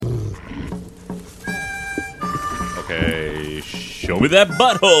Show me that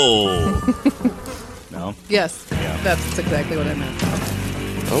butthole. No? Yes. Yeah. That's exactly what I meant.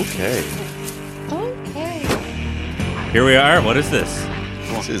 Okay. Okay. Here we are. What is this?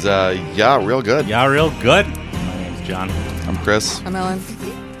 This is, real good. Yeah, real good. My name's John. I'm Chris. I'm Ellen.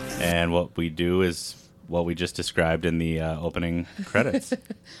 And what we do is what we just described in the opening credits.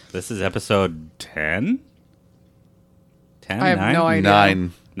 This is episode 10? 10? I have 9? no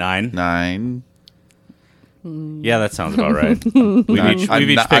idea. 9? 9. Yeah, that sounds about right. We've each I'm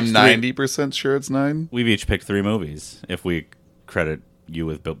picked 90% sure it's 9. We've each picked 3 movies if we credit you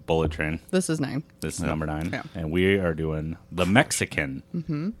with Bullet Train. This is 9. This is number 9. Yeah. And we are doing The Mexican,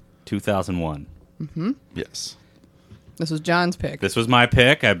 2001. Yes. This was John's pick. This was my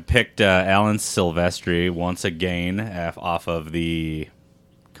pick. I picked Alan Silvestri once again off of the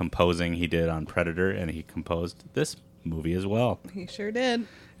composing he did on Predator, and he composed this movie as well. He sure did.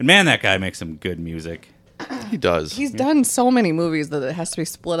 And man, that guy makes some good music. He does. He's done so many movies that it has to be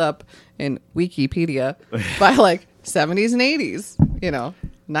split up in Wikipedia by like 70s and 80s,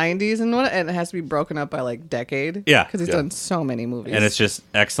 90s and it has to be broken up by like decade. Yeah. Because he's done so many movies. And it's just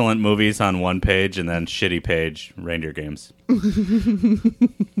excellent movies on one page and then shitty page reindeer games.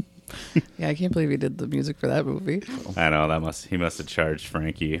 Yeah, I can't believe he did the music for that movie. I know, he must have charged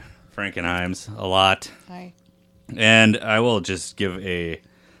Frankenheims a lot. Hi. And I will just give a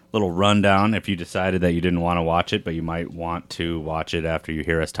little rundown if you decided that you didn't want to watch it, but you might want to watch it after you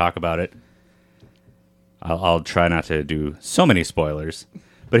hear us talk about it. I'll try not to do so many spoilers,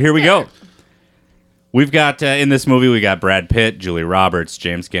 but here we go. We've got, in this movie, we got Brad Pitt, Julie Roberts,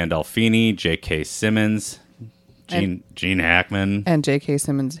 James Gandolfini, J.K. Simmons, Gene Hackman. And J.K.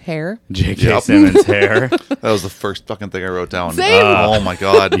 Simmons' hair. J.K. Simmons' hair. That was the first fucking thing I wrote down. Same. Oh my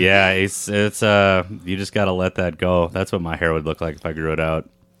god. Yeah, it's you just got to let that go. That's what my hair would look like if I grew it out.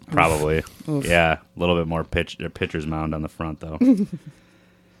 Probably. Oof. Yeah, a little bit more pitcher's mound on the front, though.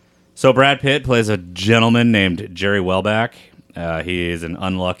 So Brad Pitt plays a gentleman named Jerry Welback. He is an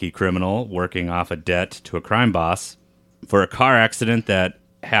unlucky criminal working off a debt to a crime boss for a car accident that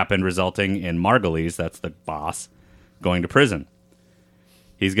happened, resulting in Margulies, that's the boss, going to prison.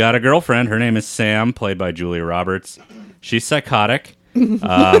 He's got a girlfriend. Her name is Sam, played by Julia Roberts. She's psychotic,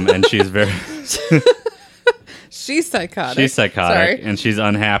 and she's very... She's psychotic. She's psychotic, Sorry. and she's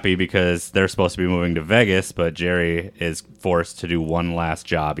unhappy because they're supposed to be moving to Vegas, but Jerry is forced to do one last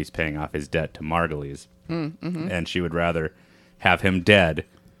job. He's paying off his debt to Margulies, and she would rather have him dead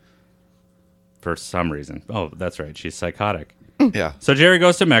for some reason. Oh, that's right. She's psychotic. Yeah. So Jerry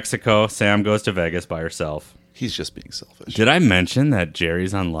goes to Mexico. Sam goes to Vegas by herself. He's just being selfish. Did I mention that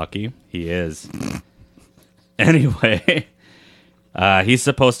Jerry's unlucky? He is. Anyway... he's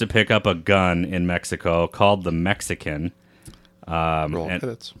supposed to pick up a gun in Mexico called the Mexican. Roll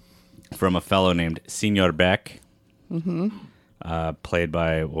credits. From a fellow named Senor Beck. Played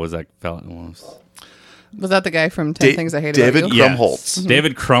by, what was that fellow? Was that the guy from 10 Things I Hate About David You? Krumholtz.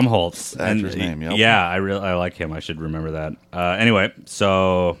 David Krumholtz. Actor's name, yep. Yeah, I like him. I should remember that. Anyway,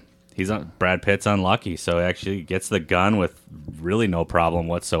 so Brad Pitt's unlucky, so he actually gets the gun with really no problem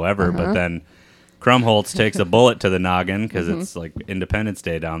whatsoever, but then Krumholtz takes a bullet to the noggin because it's like Independence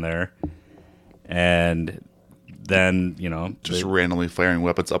Day down there. And then, Just randomly firing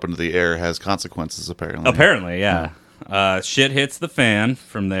weapons up into the air has consequences, apparently. Apparently, yeah. Shit hits the fan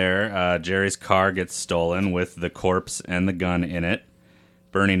from there. Jerry's car gets stolen with the corpse and the gun in it.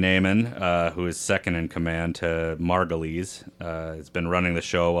 Bernie Naiman, who is second in command to Margulies, has been running the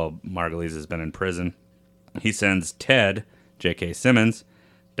show while Margulies has been in prison. He sends Ted, J.K. Simmons,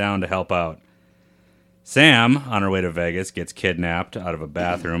 down to help out. Sam, on her way to Vegas, gets kidnapped out of a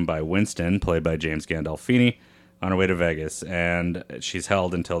bathroom by Winston, played by James Gandolfini, on her way to Vegas, and she's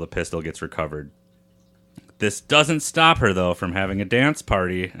held until the pistol gets recovered. This doesn't stop her, though, from having a dance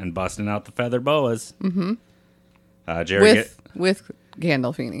party and busting out the feather boas. Jerry With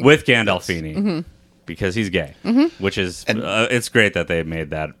Gandolfini. with Gandolfini, because he's gay, which is it's great that they made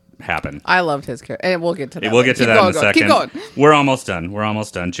that happen. I loved his character. And we'll get to that. We'll get to that in a second. Keep going. We're almost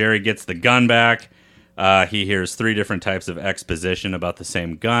done. Jerry gets the gun back. He hears 3 different types of exposition about the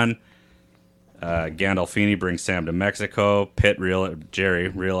same gun. Gandolfini brings Sam to Mexico. Jerry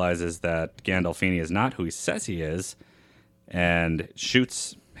realizes that Gandolfini is not who he says he is and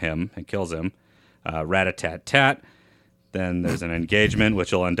shoots him and kills him. Rat-a-tat-tat. Then there's an engagement,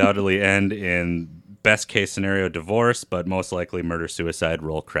 which will undoubtedly end in best case scenario divorce, but most likely murder-suicide.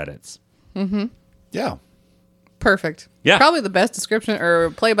 Roll credits. Yeah. Perfect. Yeah. Probably the best description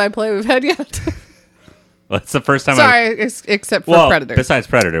or play-by-play we've had yet. Well, it's the first time. Sorry, except for Predator. Besides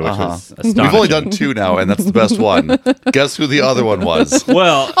Predator, which was astonishing. We've only done 2 now, and that's the best one. Guess who the other one was?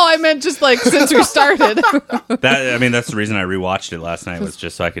 Well, Oh, I meant just like since we started. that's the reason I rewatched it last night was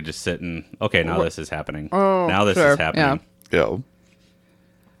just so I could just sit and now this is happening. Now this sure, is happening. Yeah.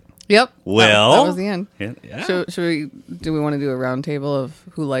 Yep. Well, that was the end. Yeah. Should we? Do we want to do a round table of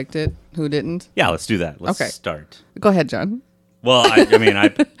who liked it, who didn't? Yeah, let's do that. Let's Okay. start. Go ahead, John. Well,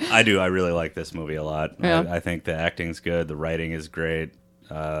 I do. I really like this movie a lot. Yeah. I think the acting's good. The writing is great.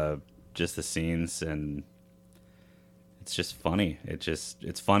 Just the scenes, and it's just funny.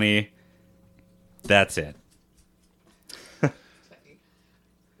 It's funny. That's it. Go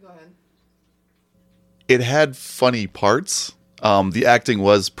ahead. It had funny parts. The acting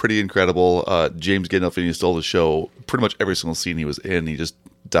was pretty incredible. James Gandolfini stole the show. Pretty much every single scene he was in, he just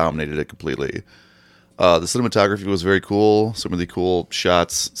dominated it completely. The cinematography was very cool. Some really cool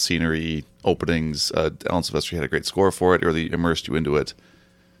shots, scenery, openings. Alan Silvestri had a great score for it. It really immersed you into it.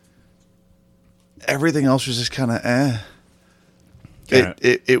 Everything else was just kind of eh.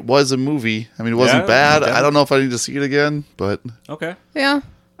 It was a movie. I mean, it wasn't bad. Yeah. I don't know if I need to see it again, but Okay. Yeah,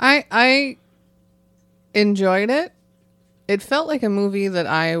 I enjoyed it. It felt like a movie that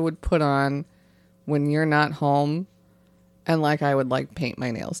I would put on when you're not home, and like I would like paint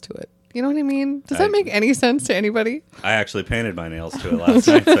my nails to it. You know what I mean? Does that make any sense to anybody? I actually painted my nails to it last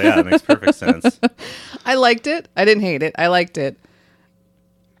night, so yeah, it makes perfect sense. I liked it. I didn't hate it. I liked it.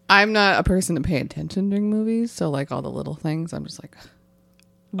 I'm not a person to pay attention during movies, so like all the little things, I'm just like.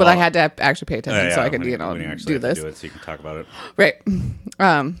 But I had to actually pay attention so I could, when you actually do this. do it, so you can talk about it. Right.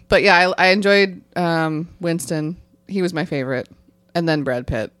 But yeah, I enjoyed Winston. He was my favorite, and then Brad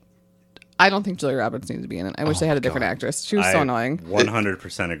Pitt. I don't think Julia Roberts needs to be in it. I wish they had a different actress. She was so annoying.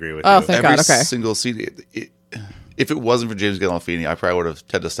 100% agree with Oh, you. thank every God. Okay. single scene. If it wasn't for James Gandolfini, I probably would have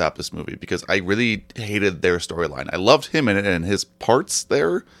had to stop this movie because I really hated their storyline. I loved him in it and his parts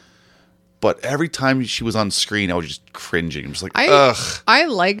there, but every time she was on screen, I was just cringing. I'm just like, ugh. I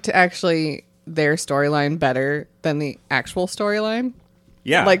liked actually their storyline better than the actual storyline.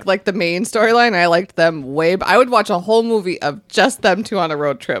 Yeah. Like the main storyline, I liked them way. I would watch a whole movie of just them two on a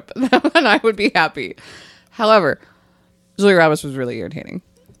road trip, and I would be happy. However, Julia Roberts was really irritating.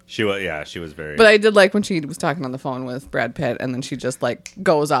 She was very. But I did like when she was talking on the phone with Brad Pitt, and then she just like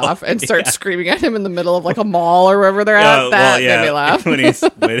goes off and starts screaming at him in the middle of like a mall or wherever they're at. That made me laugh.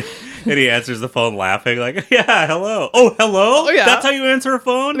 And he answers the phone laughing like, yeah, hello. Oh, hello? Yeah. That's how you answer a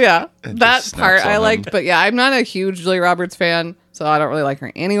phone? Yeah, And that just part snaps on I liked. him. But yeah, I'm not a huge Julia Roberts fan, so I don't really like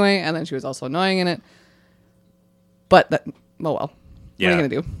her anyway. And then she was also annoying in it. But that, oh well. Yeah. What are you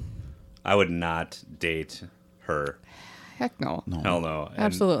gonna do? I would not date her. Heck no. Hell no. And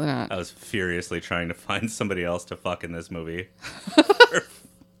Absolutely not. I was furiously trying to find somebody else to fuck in this movie.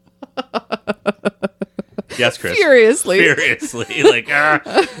 Yes, Chris. Furiously. Like,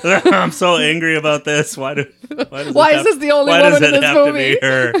 I'm so angry about this. Why is this the only woman in this movie?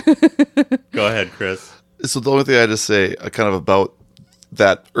 To be her? Go ahead, Chris. So the only thing I had to say kind of about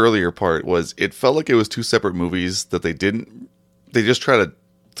that earlier part was it felt like it was 2 separate movies that they just tried to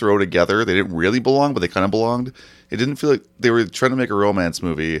throw together. They didn't really belong, but they kind of belonged. It didn't feel like they were trying to make a romance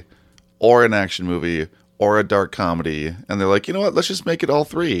movie or an action movie or a dark comedy. And they're like, you know what, let's just make it all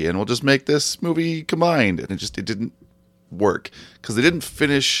 3 and we'll just make this movie combined. And it didn't work because they didn't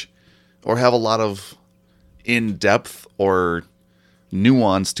finish or have a lot of in-depth or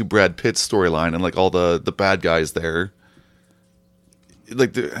nuance to Brad Pitt's storyline and like all the bad guys there.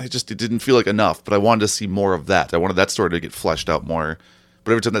 Like it didn't feel like enough, but I wanted to see more of that. I wanted that story to get fleshed out more.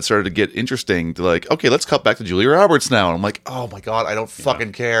 But every time that started to get interesting, they're like, okay, let's cut back to Julia Roberts now. And I'm like, oh my God, I don't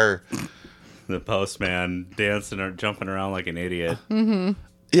fucking care. The postman dancing or jumping around like an idiot. Mm-hmm.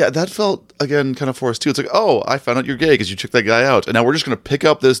 Yeah, that felt, again, kind of forced too. It's like, oh, I found out you're gay because you took that guy out. And now we're just going to pick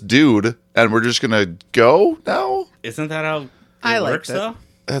up this dude and we're just going to go now? Isn't that how it works, though?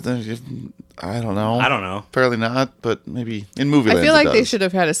 I don't know. I don't know. Apparently not, but maybe in movie I feel like they should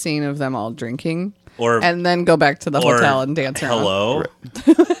have had a scene of them all drinking. And then go back to the or hotel and dance around. Hello?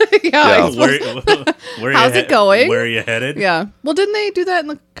 Yeah. Where How's it going? Where are you headed? Yeah. Well, didn't they do that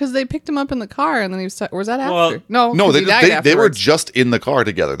because they picked him up in the car and then he was... Or was that after? Well, no, No, 'cause he died they were afterwards. just in the car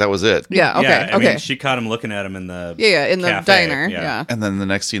together. That was it. Yeah, okay, Yeah, I okay. mean, she caught him looking at him in the in the cafe. diner. Yeah. And then the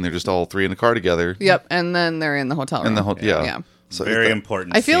next scene, they're just all 3 in the car together. Yep, and then they're in the hotel room. Yeah. So Very that-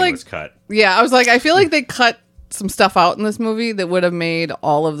 important I feel scene like- was cut. Yeah, I was like, I feel like they cut some stuff out in this movie that would have made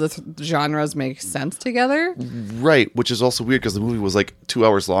all of the genres make sense together. Right, which is also weird because the movie was like 2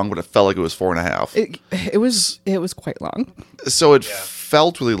 hours long, but it felt like it was 4.5. It was quite long. So it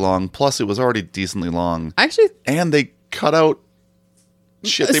felt really long. Plus, it was already decently long. Actually, And they cut out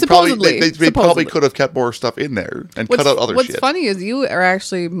shit, they Supposedly. probably could have kept more stuff in there and cut out other shit. What's funny is you are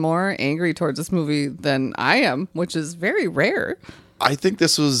actually more angry towards this movie than I am, which is very rare. I think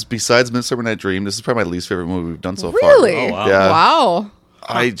this was, besides Midsummer Night Dream, this is probably my least favorite movie we've done so far. Really? Oh, wow. Yeah. Wow.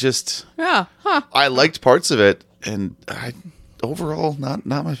 I Huh. I liked parts of it, and overall, not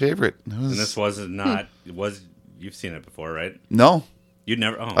my favorite. And this you've seen it before, right? No, You'd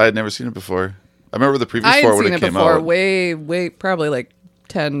never. Oh, I had never seen it before. I remember the previous I four had when seen it it came before, out. way, probably like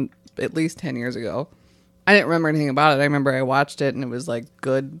at least 10 years ago. I didn't remember anything about it. I remember I watched it and it was like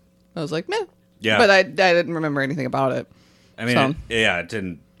good. I was like, meh. Yeah. But I didn't remember anything about it. I mean, So. it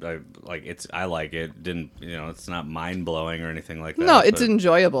didn't. I like it. It didn't. It's not mind blowing or anything like that. No, it's but-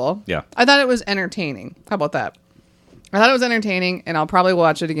 enjoyable. Yeah. I thought it was entertaining. How about that? I thought it was entertaining, and I'll probably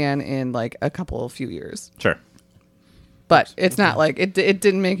watch it again in like a few years. Sure. But it's not like it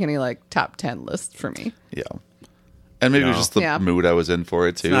didn't make any like top 10 lists for me. Yeah, and maybe it was just the Yeah. mood I was in for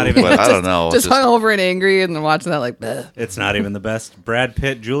it too. not even- But I don't know. Just hungover and angry, and then watching that like, bleh. It's not even the best Brad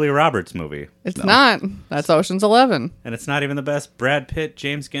Pitt Julia Roberts movie, It's not. That's Ocean's 11. and it's not even the best Brad Pitt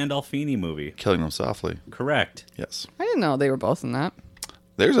James Gandolfini movie. Killing them softly. Correct. Yes, I didn't know they were both in that.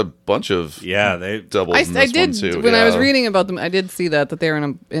 there's a bunch of Yeah, they. doubles I in this did one too. when I was Yeah. reading about them. I did see that they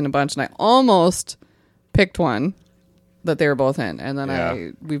were in a bunch, and I almost picked one that they were both in. And then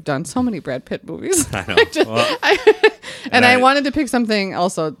Yeah. we've done so many Brad Pitt movies. I know. Well, And I I- wanted to pick something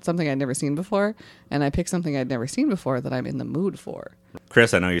I'd never seen before, and I picked something I'd never seen before that I'm in the mood for.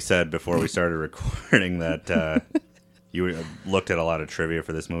 Chris, I know you said before we started recording that you looked at a lot of trivia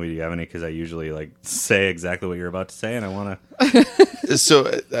for this movie. Do you have any? Because I usually like say exactly what you're about to say, and I want to.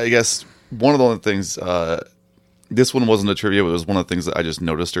 So I guess one of the only things, this one wasn't a trivia, but it was one of the things that I just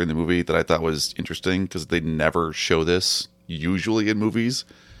noticed during the movie that I thought was interesting because they never show this usually in movies.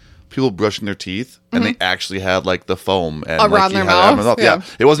 People brushing their teeth, and they actually had like the foam and Around like, their you had it mouth? Yeah. Yeah.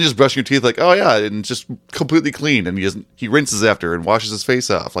 It wasn't just brushing your teeth like, oh yeah, and just completely clean, and he rinses after and washes his face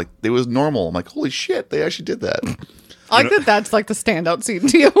off. Like it was normal. I'm like, holy shit, they actually did that. I like that's like the standout scene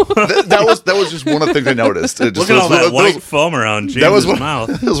to you. that was just one of the things I noticed. It just, Look at all that white was- foam around that was James's one, mouth.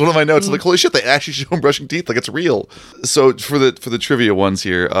 that was one of my notes. I'm like, holy shit, they actually show him brushing teeth like it's real. So for the trivia ones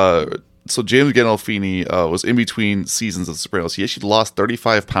here, so James Gandolfini was in between seasons of The Sopranos. He actually lost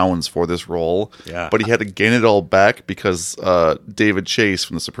 35 pounds for this role, Yeah. but he had to gain it all back because David Chase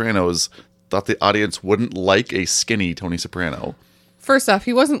from The Sopranos thought the audience wouldn't like a skinny Tony Soprano. First off,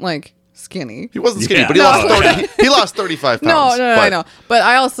 he wasn't like skinny. He wasn't skinny, Yeah. but he No. lost 30. He lost 35 pounds. No, but I know. But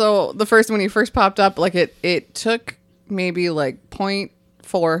I also when he first popped up, like it took maybe like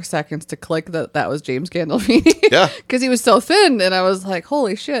 0.4 seconds to click that was James Gandolfini. Yeah. Because he was so thin, and I was like,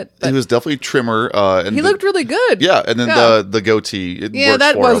 holy shit. But He was definitely trimmer. And he looked really good. Yeah, and then Yeah. the goatee. It Yeah, worked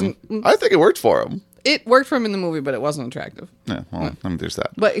that for wasn't- him. I think it worked for him. It worked for him in the movie, but it wasn't attractive. Yeah, well, I mean, there's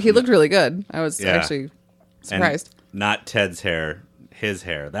that. But he looked really good. I was Yeah. actually surprised. And not Ted's hair, his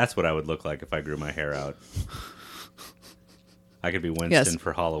hair. That's what I would look like if I grew my hair out. I could be Winston Yes.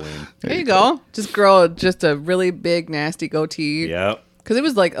 for Halloween. There you go. Just grow just a really big, nasty goatee. Yep. Because it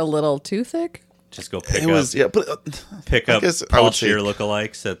was like a little too thick. Just go pick It was, up yeah, but I guess I Paul would say- Scheer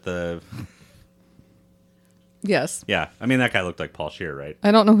lookalikes at the. Yes. Yeah, I mean that guy looked like Paul Scheer, right?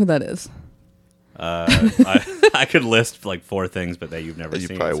 I don't know who that is. I could list like 4 things, but that you've never You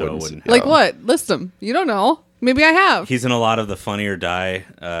seen, probably so it wouldn't wouldn't. see- Like Yeah. what? List them. You don't know. Maybe I have. He's in a lot of the Funny or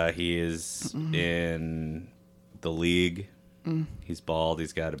Die. He is in The League. He's bald.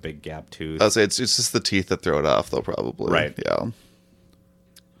 He's got a big gap tooth. I'd say it's just the teeth that throw it off, though, probably. Right. Yeah.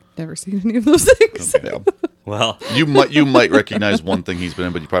 Never seen any of those things. Yeah. Well, You might recognize one thing he's been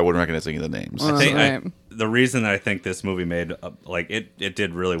in, but you probably wouldn't recognize any of the names. I think Right. the reason I think this movie made it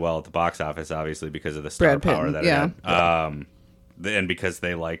did really well at the box office, obviously because of the star Brad Pitt, power that yeah. it had. And because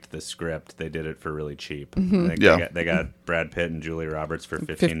they liked the script, they did it for really cheap. Mm-hmm. I think Yeah. they got Brad Pitt and Julia Roberts for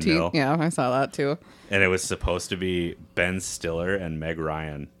 15 mil. Yeah, I saw that too. And it was supposed to be Ben Stiller and Meg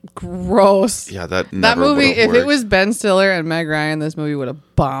Ryan. Gross. Yeah, that That never movie, would've if it worked. was Ben Stiller and Meg Ryan, this movie would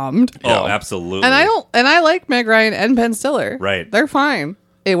have bombed. Yeah. Oh, absolutely. And I like Meg Ryan and Ben Stiller. Right. They're fine.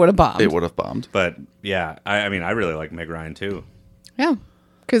 It would have bombed. It would have bombed. But yeah, I mean, I really like Meg Ryan too. Yeah.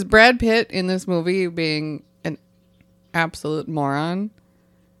 Because Brad Pitt in this movie being an absolute moron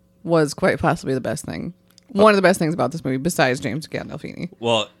was quite possibly the best thing. One of the best things about this movie, besides James Gandolfini.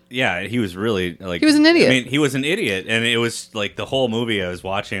 Well, yeah, he was really like He was an idiot. I mean, he was an idiot, and it was like the whole movie I was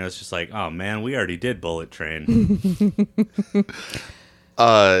watching. I was just like, oh man, we already did Bullet Train.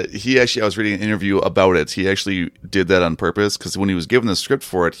 He actually, I was reading an interview about it. He actually did that on purpose because when he was given the script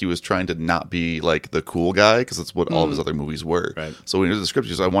for it, he was trying to not be like the cool guy because that's what all of his other movies were. Right. So when he did the script,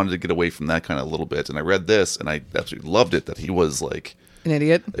 he was, I wanted to get away from that kind of a little bit. And I read this and I absolutely loved it that he was like An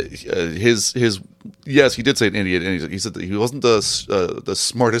idiot. Yes, he did say an idiot, and he said that he wasn't the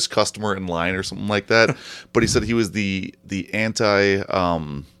smartest customer in line or something like that. But he said he was the anti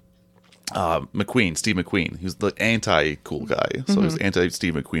McQueen, Steve McQueen. He was the anti cool guy, so he was anti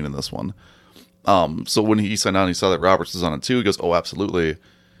Steve McQueen in this one. So when he signed on, he saw that Roberts was on it too. He goes, "Oh, absolutely."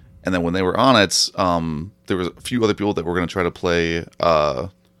 And then when they were on it, there was a few other people that were going to try to play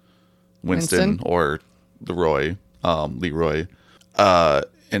Winston or Leroy.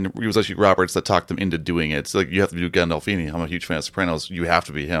 And it was actually Roberts that talked them into doing it. So like, you have to do Gandolfini. I'm a huge fan of Sopranos. You have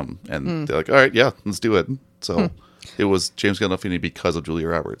to be him. And they're like, all right, yeah, let's do it. So it was James Gandolfini because of Julia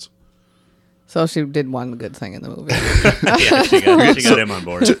Roberts. So she did one good thing in the movie. Yeah, she got him on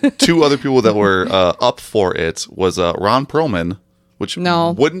board. Two other people that were up for it was Ron Perlman, which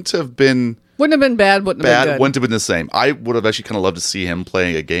wouldn't have been bad, wouldn't have been good. Wouldn't have been the same. I would have actually kind of loved to see him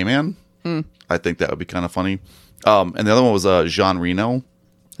playing a gay man. I think that would be kind of funny. And the other one was Jean Reno.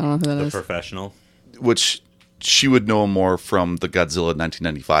 I don't know who that is. The Professional. Which she would know more from the Godzilla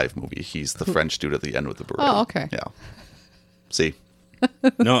 1995 movie. He's the French dude at the end with the beret. Oh, okay. Yeah. See?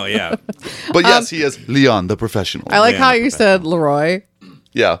 No, yeah. But yes, he is Leon, the Professional. I like how you said Leroy.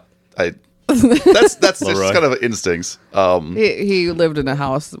 Yeah. That's just Leroy. kind of instincts. He lived in a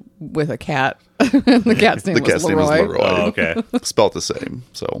house with a cat. And the cat's name was Leroy. Oh, okay. Spelt the same.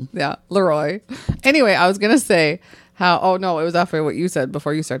 So Yeah, Leroy. Anyway, I was going to say how... Oh, no, it was after what you said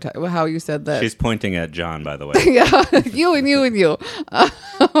before you started talking. How you said that... She's pointing at John, by the way. Yeah, you and you and you.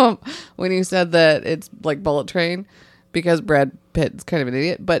 When you said that it's like Bullet Train, because Brad Pitt's kind of an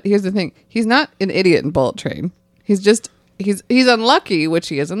idiot. But here's the thing. He's not an idiot in Bullet Train. He's just... He's unlucky, which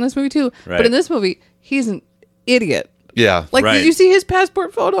he is in this movie too. Right. But in this movie, he's an idiot. yeah. Like, Right. did you see his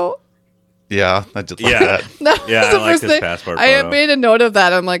passport photo? Yeah, I did like Yeah. that. That Yeah, was the I liked first his thing. passport I photo. made a note of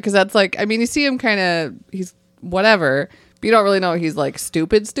that. I'm like, because that's like, I mean, you see him kind of, he's whatever, but you don't really know he's like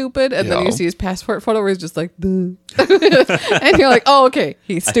stupid. And then you Yeah. see his passport photo where he's just like, "Duh." And you're like, oh, okay,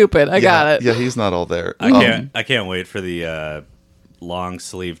 he's stupid. I got it. Yeah, he's not all there. I can't wait for the long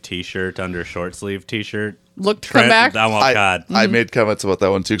sleeve T-shirt under short sleeve T-shirt. Look, come back. Oh my God. I made comments about that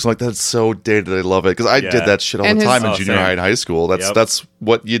one too because I'm like, that's so dated. I love it because I Yeah. did that shit all And the his- time in Oh, junior same. high and high school. That's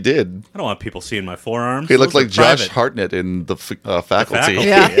what you did. I don't want people seeing my forearms. He looked Those like are Josh private. Hartnett in the faculty.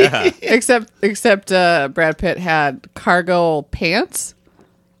 Yeah. Yeah. Except Brad Pitt had cargo pants.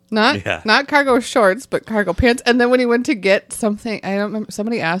 Not cargo shorts, but cargo pants. And then when he went to get something, I don't remember,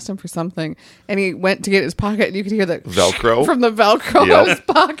 somebody asked him for something, and he went to get his pocket, and you could hear the Velcro? from the Velcro Yep. in his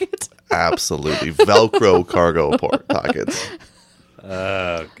pocket. Absolutely. Velcro cargo pockets.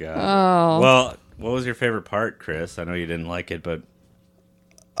 Oh God. Well, what was your favorite part, Chris? I know you didn't like it, but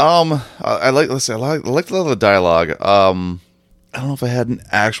I liked a lot of the dialogue. I don't know if I had an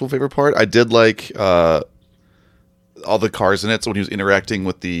actual favorite part. I did like all the cars in it. So when he was interacting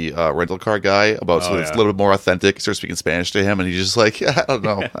with the rental car guy about so it's a little bit more authentic, he started speaking Spanish to him, and he's just like, I don't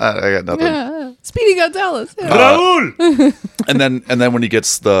know, I got nothing. Speedy Gonzalez. Yeah. Raul. And then when he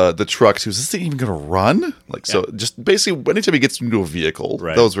gets the trucks, he was, is this thing even gonna run? Like so, just basically anytime he gets into a vehicle,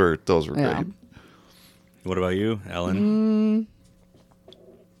 Right. those were Yeah. great. What about you, Ellen?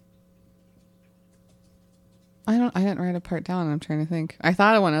 I didn't write a part down. I'm trying to think. I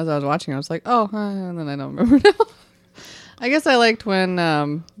thought of one as I was watching. I was like, oh, and then I don't remember now. I guess I liked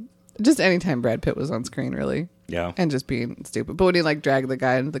when just anytime Brad Pitt was on screen, really. Yeah. And just being stupid. But when he like dragged the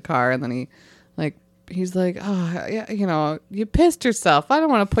guy into the car and then he's like, oh, yeah, you know, you pissed yourself. I don't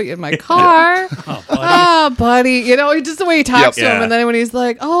want to put you in my car. Oh, buddy. You know, just the way he talks to him. Yeah. And then when he's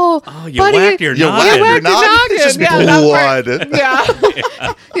like, oh, you buddy, whacked your You noggin. whacked your whacked your noggin? It's just noggin. Yeah, blood.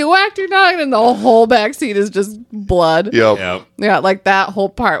 Yeah. You whacked your noggin and the whole back seat is just blood. Yep. Yep. Yeah, like that whole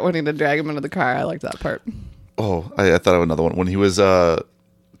part when he had to drag him into the car. I liked that part. Oh, I thought of another one when he was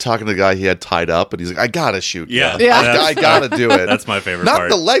talking to the guy he had tied up, and he's like, "I gotta shoot. Yeah. you. Yeah. I gotta do it. That's my favorite Not part.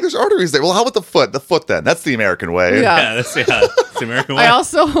 the leg. There's arteries there. Well, how about the foot? The foot then. That's the American way. Yeah. Yeah, that's the American way. I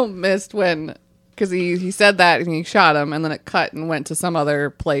also missed when, because he said that and he shot him, and then it cut and went to some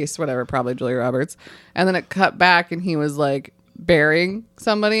other place, whatever, probably Julia Roberts, and then it cut back and he was like burying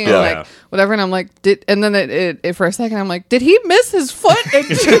somebody and Yeah. like whatever, and I'm like, and then it for a second I'm like, did he miss his foot and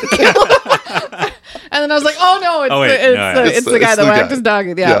kill him? And then I was like, oh no, it's the guy that whacked his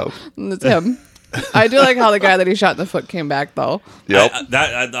noggin. Yeah, and it's him. I do like how the guy that he shot in the foot came back though. Yep.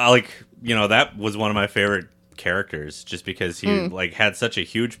 I like, you know, that was one of my favorite characters just because he like had such a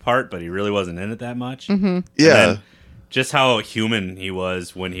huge part, but he really wasn't in it that much. Mm-hmm. Yeah. And just how human he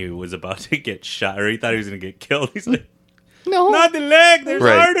was when he was about to get shot, or he thought he was going to get killed. He's like, No, not the leg, there's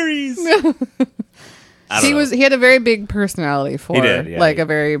Right. arteries. I don't know. he had a very big personality for He did, yeah. like a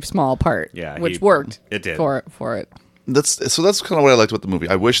very small part. Yeah, which he- worked. it did. for it. That's kind of what I liked about the movie.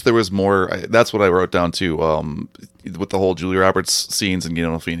 I wish there was more. That's what I wrote down too. With the whole Julia Roberts scenes and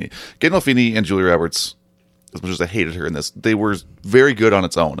Gandolfini and Julia Roberts, as much as I hated her in this, they were very good on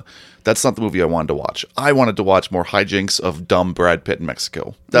its own. That's not the movie I wanted to watch. I wanted to watch more hijinks of dumb Brad Pitt in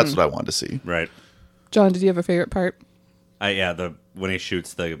Mexico. That's what I wanted to see. Right. John, did you have a favorite part? When he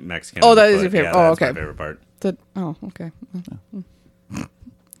shoots the Mexican. Oh, that is your favorite. Yeah, oh, that's okay. my favorite part. Okay.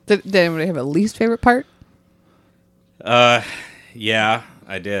 Did anybody have a least favorite part? Yeah,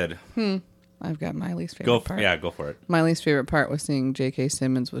 I did. I've got my least favorite part. Yeah, go for it. My least favorite part was seeing J.K.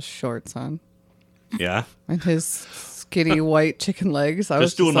 Simmons with shorts on Yeah. and his skinny white chicken legs. I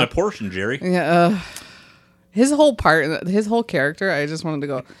was Just doing my like, portion, Jerry. Yeah. His whole part, his whole character, I just wanted to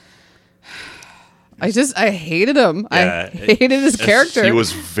go. I hated him. Yeah, I hated his character. He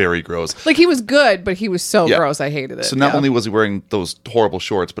was very gross. Like, he was good, but he was so Yeah. gross. I hated it. So not only was he wearing those horrible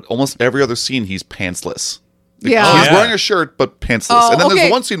shorts, but almost every other scene he's pantsless. Yeah. He's Yeah. wearing a shirt, but pantsless. Oh, And then okay.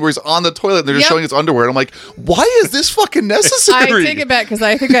 there's one scene where he's on the toilet and they're just Yep. showing his underwear. And I'm like, why is this fucking I necessary? take it back because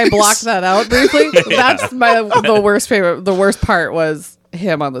I think I blocked that out briefly. That's the worst favorite. The worst part was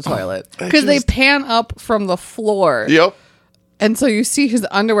him on the toilet because they pan up from the floor. Yep. And so you see his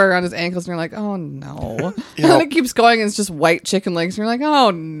underwear around his ankles, and you're like, oh, no. And then it keeps going, and it's just white chicken legs, and you're like,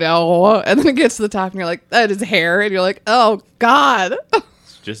 oh, no. And then it gets to the top, and you're like, that is hair. And you're like, oh, God.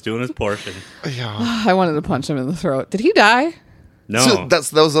 Just doing his portion. Yeah. I wanted to punch him in the throat. Did he die? No. So that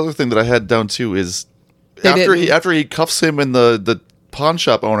was the other thing that I had down too is They after he cuffs him and the pawn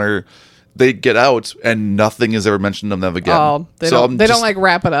shop owner, they get out and nothing is ever mentioned of them again. Oh, they So don't. I'm They just- don't like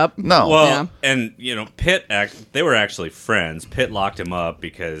wrap it up. No. Well, Yeah. and Pitt. They were actually friends. Pitt locked him up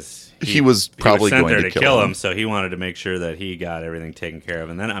because He was probably sent going there to to kill kill him. So he wanted to make sure that he got everything taken care of.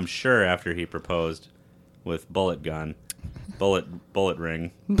 And then I'm sure after he proposed with bullet ring,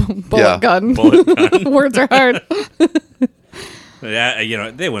 Bullet Yeah. gun. bullet gun. Words are hard.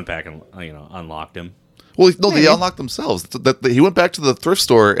 Yeah, they went back and unlocked him. Well, no, they Maybe. unlocked themselves. He went back to the thrift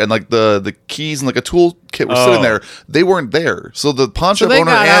store and like the keys and like a tool kit were sitting there. They weren't there, so the pawn shop they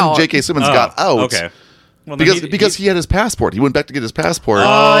owner got and out. J.K. Simmons got out. Okay. Well, then Because he had his passport. He went back to get his passport. Oh,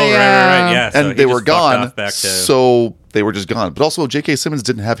 right. Yeah. So and he they just were fucked gone, off back to, so they were just gone. But also, J.K. Simmons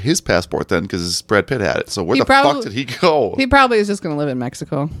didn't have his passport then because Brad Pitt had it. So where He the probably- fuck did he go? He probably is just going to live in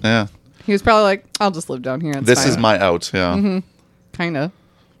Mexico. Yeah, He was probably like, I'll just live down here. It's this fine. is my out. Yeah, Kind of.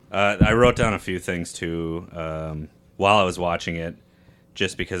 I wrote down a few things too while I was watching it,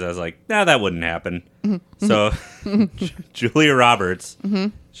 just because I was like, nah, that wouldn't happen. So Julia Roberts,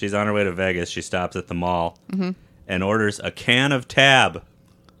 she's on her way to Vegas. She stops at the mall and orders a can of Tab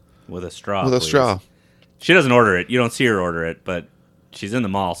with a straw. with a please. straw. She doesn't order it. You don't see her order it, but she's in the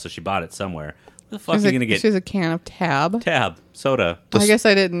mall, so she bought it somewhere. Where the fuck are you gonna get She's a can of Tab. Tab soda? I guess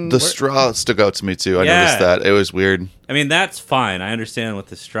I didn't. The straw stuck out to me too. I Yeah. noticed that it was weird. I mean, that's fine. I understand with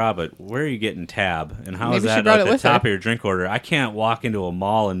the straw, but where are you getting Tab? And how is Maybe she that brought at it the with top her. of your drink order? I can't walk into a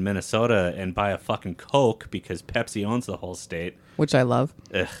mall in Minnesota and buy a fucking Coke because Pepsi owns the whole state. Which I love.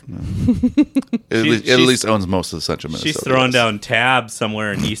 Ugh. It at least owns most of the central Minnesota. She's throwing yes. down Tab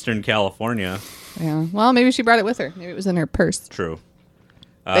somewhere in Eastern California. Yeah. Well, maybe she brought it with her. Maybe it was in her purse. True.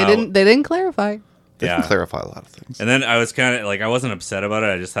 They didn't clarify. They Yeah. can clarify a lot of things. And then I was kind of like, I wasn't upset about it.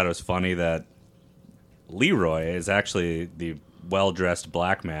 I just thought it was funny that Leroy is actually the well-dressed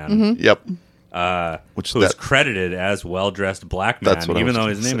black man. Yep. Who is credited as well-dressed black man, That's what I even was though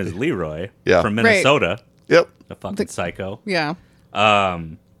his gonna name say. is Leroy Yeah. from Right. Minnesota. Yep. A fucking psycho. Yeah.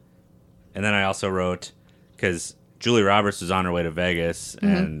 And then I also wrote, because Julie Roberts was on her way to Vegas,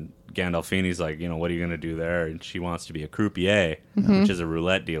 and Gandolfini's like, what are you going to do there? And she wants to be a croupier, which is a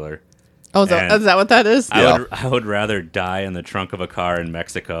roulette dealer. Oh, And is that what that is? Yeah. I would rather die in the trunk of a car in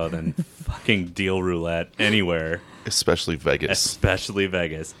Mexico than fucking deal roulette anywhere, Especially Vegas. especially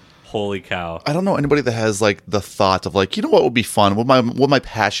Vegas. Holy cow. I don't know anybody that has like the thought of like, what would be fun? What my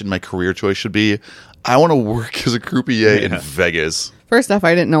passion, my career choice should be? I want to work as a croupier in Vegas. First off,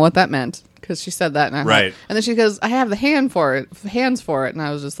 I didn't know what that meant because she said that, and I Right. And then she goes, "I have the hands for it," and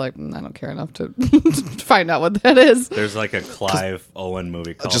I was just like, I don't care enough to to find out what that is. There's like a Clive Owen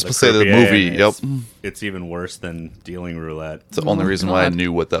movie called Just The to say the Croupier, movie, and yep. It's even worse than dealing roulette. It's the only reason why I God.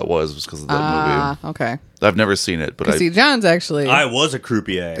 knew what that was because of that Ah, movie. okay. I've never seen it, but I See, John's actually. I was a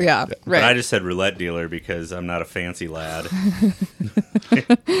croupier. Yeah, But right. I just said roulette dealer because I'm not a fancy lad.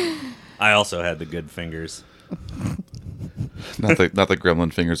 I also had the good fingers. not the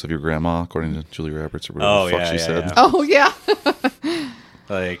gremlin fingers of your grandma, according to Julie Roberts or whatever Oh, the fuck yeah, she yeah, said. yeah. Oh yeah,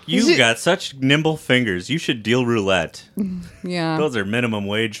 Like, Is you've it- got such nimble fingers. You should deal roulette. yeah. Those are minimum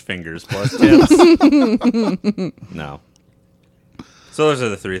wage fingers plus tips. No. So those are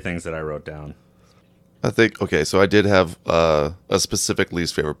the three things that I wrote down. I think okay. So I did have a specific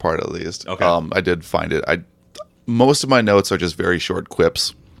least favorite part at least. Okay. I did find it. Most of my notes are just very short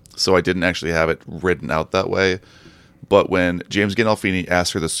quips, so I didn't actually have it written out that way. But when James Gandolfini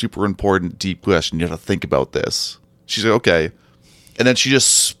asked her the super important, deep question, you have to think about this. She's like, okay. And then she just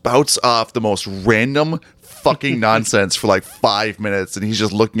spouts off the most random fucking nonsense for like 5 minutes. And he's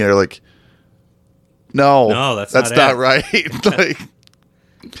just looking at her like, no, that's not right. Like,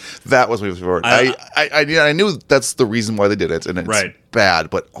 that was my favorite. I knew that's the reason why they did it. And it's bad.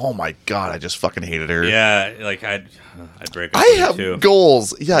 But, oh my God, I just fucking hated her. Yeah, like I'd break up I have too.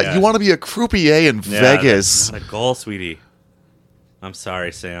 goals. Yeah, you want to be a croupier in Vegas. That's not a goal, sweetie. I'm sorry,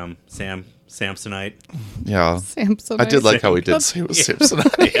 Samsonite. Samsonite. Yeah. I did like how he did say it was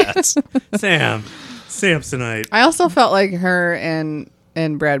Samsonite. Yes. Samsonite. I also felt like her and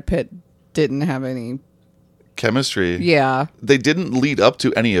Brad Pitt didn't have any Chemistry. Yeah. They didn't lead up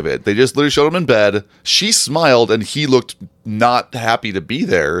to any of it. They just literally showed him in bed. She smiled and he looked not happy to be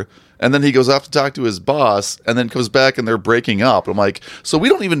there. And then he goes off to talk to his boss and then comes back and they're breaking up. I'm like, so we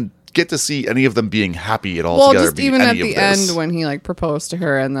don't even get to see any of them being happy at all well, together. Just even at the end when he like proposed to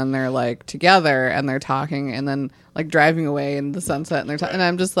her and then they're like together and they're talking and then like driving away in the sunset and they're and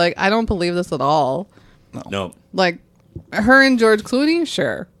I'm just like, I don't believe this at all. No. Like her and George Clooney,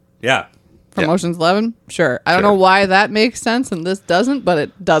 sure. Yeah. From Ocean's 11, sure. I don't know why that makes sense and this doesn't, but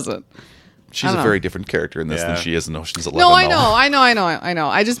it doesn't. She's a very different character in this than she is in Ocean's 11. No, I know.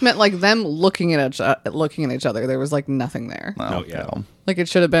 I just meant like them looking at each other. There was like nothing there. No. Like it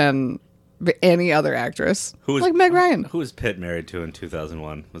should have been any other actress. Like Meg Ryan. Who was Pitt married to in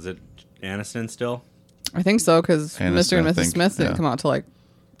 2001? Was it Aniston still? I think so because Mr. and Mrs. Smith didn't come out till like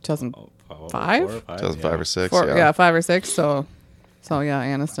 2005? 2005 or 6. Yeah, 5 or 6. So yeah,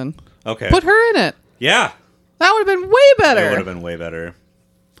 Aniston. Okay. Put her in it. Yeah. That would have been way better. That would have been way better.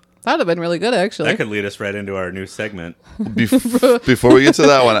 That would have been really good, actually. That could lead us right into our new segment. Before we get to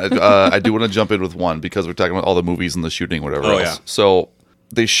that one, I do want to jump in with one because we're talking about all the movies and the shooting, whatever else. Yeah. So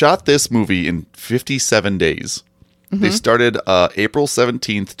they shot this movie in 57 days. Mm-hmm. They started April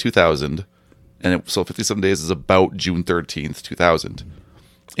 17th, 2000. So 57 days is about June 13th, 2000.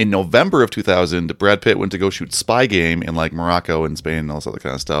 In November of 2000, Brad Pitt went to go shoot Spy Game in like Morocco and Spain and all this other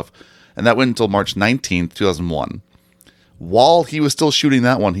kind of stuff. And that went until March 19th, 2001. While he was still shooting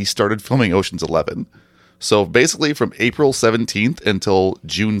that one, he started filming Ocean's 11. So basically from April 17th until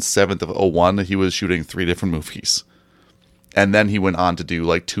June 7th of 01, he was shooting 3 different movies. And then he went on to do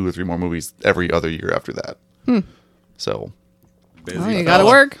like 2 or 3 more movies every other year after that. So... Well, you gotta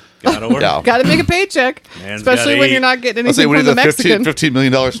work. Yeah. Gotta make a paycheck. Especially when you're not getting anything from the Mexican. $15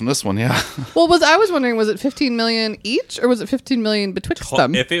 million from this one, yeah. Well, I was wondering, was it $15 million each, or was it $15 million betwixt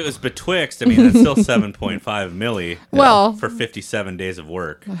them? If it was betwixt, I mean, that's still 7.5 milli. Well, for 57 days of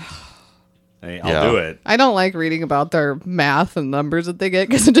work. I'll do it. I don't like reading about their math and numbers that they get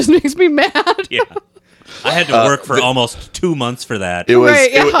because it just makes me mad. Yeah. I had to work for almost 2 months for that. It was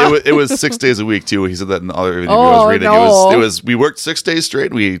it was 6 days a week too. He said that in other interview I was reading. No. It was we worked 6 days straight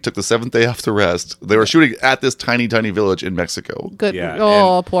and we took the 7th day off to rest. They were shooting at this tiny village in Mexico. Good.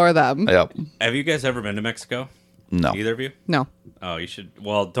 Yeah, poor them. Yep. Have you guys ever been to Mexico? No. Either of you? No. Oh, you should.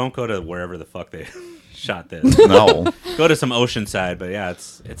 Well, don't go to wherever the fuck they shot this. No. Go to some oceanside, but yeah,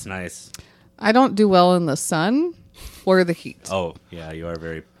 it's nice. I don't do well in the sun or the heat. Oh, yeah, you are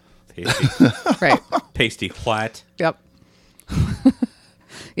very pasty. Right. Pasty white. Yep.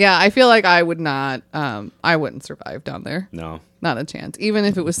 Yeah, I feel like I would not, I wouldn't survive down there. No. Not a chance. Even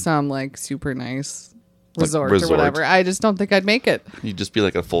if it was some like super nice resort or whatever. I just don't think I'd make it. You'd just be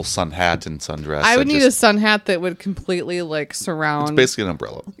like a full sun hat and sundress. I would need a sun hat that would completely like surround. It's basically an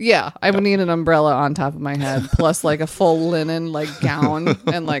umbrella. Yeah, I would need an umbrella on top of my head, plus like a full linen like gown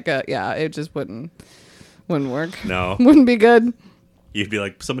and like it just wouldn't work. No. Wouldn't be good. You'd be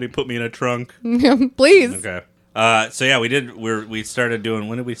like, somebody put me in a trunk. Please. Okay. So yeah, we started doing.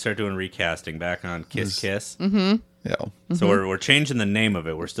 When did we start doing recasting? Back on Kiss Kiss. Mm-hmm. Yeah. So we're changing the name of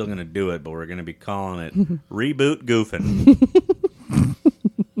it. We're still gonna do it, but we're gonna be calling it Reboot Goofing.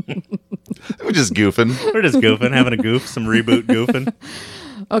 We're just goofing. We're just goofing, having a goof, some reboot goofing.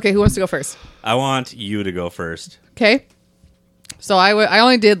 Okay, who wants to go first? I want you to go first. Okay. So I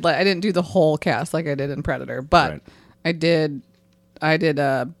only did I didn't do the whole cast like I did in Predator, but I did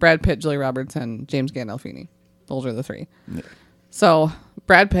Brad Pitt, Julia Roberts, and James Gandolfini. Those are the 3. Yeah. So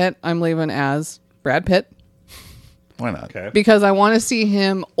Brad Pitt, I'm leaving as Brad Pitt. Why not? Okay. Because I want to see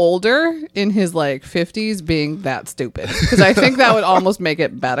him older in his like 50s being that stupid. Because I think that would almost make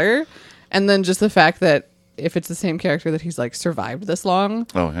it better. And then just the fact that if it's the same character that he's like survived this long.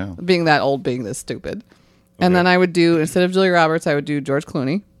 Oh yeah. Being that old, being this stupid. Okay. And then I would do, instead of Julia Roberts, I would do George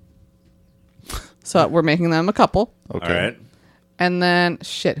Clooney. So we're making them a couple. Okay. All right. And then,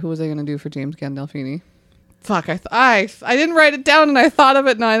 who was I going to do for James Gandolfini? Fuck, I didn't write it down and I thought of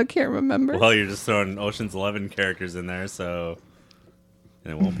it and I can't remember. Well, you're just throwing Ocean's 11 characters in there, so...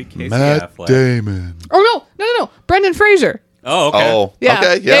 And it won't be Casey Matt Affleck. Damon. Oh, no. Brendan Fraser. Oh, okay. Oh, Yeah.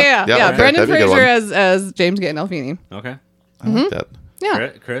 okay. Yeah. Yeah. Okay, Brendan that'd be a good Fraser one. as James Gandolfini. Okay. I like that. Yeah.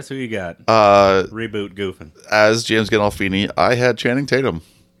 Chris, who you got? Reboot goofing. As James Gandolfini, I had Channing Tatum.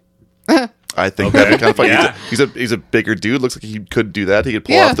 I think that'd be kind of fun. Yeah. He's a bigger dude. Looks like he could do that. He could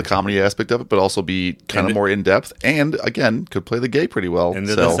pull off the comedy aspect of it, but also be kind of more in depth. And again, could play the gay pretty well.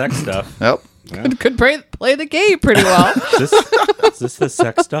 Into the sex stuff. Yep. Yeah. Could play the game pretty well. Is this the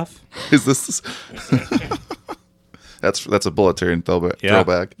sex stuff? Is this? That's a bullet turn throwback. Yeah.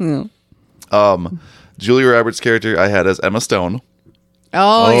 Julia Roberts' character I had as Emma Stone.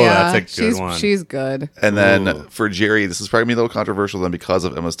 Oh, yeah. that's a good one. She's good. And then Ooh. for Jerry, this is probably gonna be a little controversial then because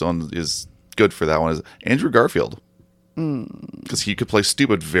of Emma Stone is good for that one, is Andrew Garfield. Because he could play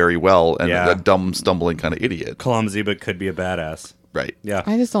stupid very well and Yeah. a dumb, stumbling kind of idiot. Clumsy, but could be a badass. Right. Yeah.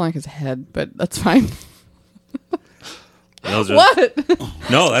 I just don't like his head, but that's fine. Those are, What?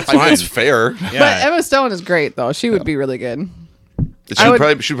 No, that's I mean, fine. it's fair. Yeah. But Emma Stone is great, though. She would be really good. It I should would-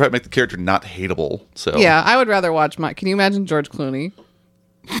 probably make the character not hateable. So Yeah, I would rather watch Can you imagine George Clooney?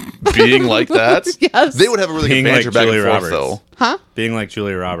 being like that, Yes. they would have a really Being good banter like back Julia and forth, Roberts. though. Huh? Being like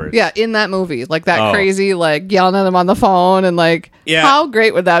Julia Roberts. Yeah, in that movie. Like that Oh. crazy, like yelling at him on the phone and like, Yeah. how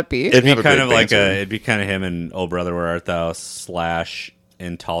great would that be? It'd be Have a kind great of like banter. it'd be kind of him and Oh Brother Where Art Thou /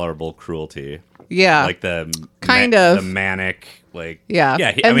 Intolerable Cruelty. Yeah. Like the Kind of. the manic, like Yeah.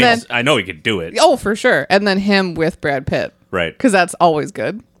 I And mean, then- I know he could do it. Oh, for sure. And then him with Brad Pitt. Right. Because that's always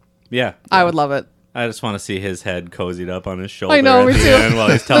good. Yeah. I would love it. I just want to see his head cozied up on his shoulder I know, at me the too. end while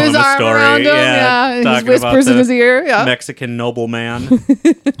he's telling His him a arm story. around him, yeah, and he talking whispers about in his ear, yeah. Mexican nobleman.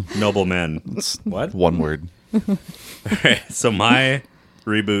 Nobleman. What? One word. All right, so my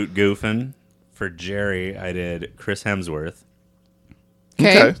reboot goofing for Jerry, I did Chris Hemsworth.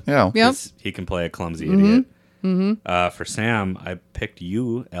 Okay. Yeah. Yep. 'Cause he can play a clumsy idiot. For Sam, I picked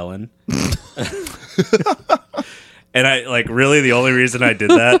you, Ellen. And I really the only reason I did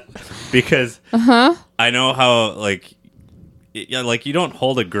that because I know how you don't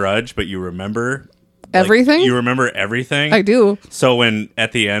hold a grudge, but you remember Everything? You remember everything. I do. So when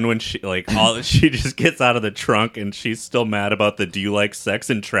at the end when she she just gets out of the trunk and she's still mad about the "Do you like sex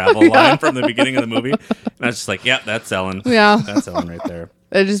and travel" line from the beginning of the movie, and I was just like, "Yeah, that's Ellen. Yeah. That's Ellen right there."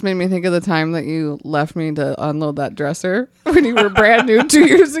 It just made me think of the time that you left me to unload that dresser when you were brand new 2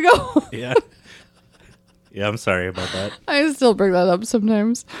 years ago. Yeah. Yeah, I'm sorry about that. I still bring that up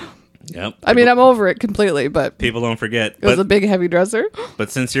sometimes. Yep. I mean, I'm over it completely, but People don't forget. it was a big, heavy dresser.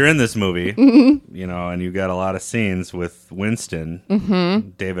 But since you're in this movie, and you got a lot of scenes with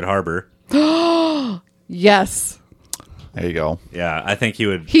Winston, David Harbour. Yes. There you go. Yeah, I think he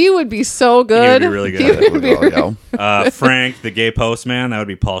would. He would be so good. He would be really good He at it. would be Well, yeah. Frank, the gay postman, that would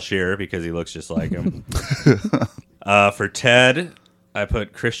be Paul Scheer because he looks just like him. For Ted, I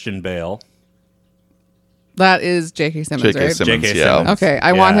put Christian Bale. That is J.K. Simmons, J.K. right? Simmons, J.K. yeah. Simmons. Okay,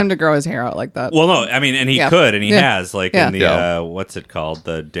 I want Yeah. him to grow his hair out like that. Well, no, I mean, and he Yeah. could, and he Yeah. has, like Yeah. in the Yeah. what's it called,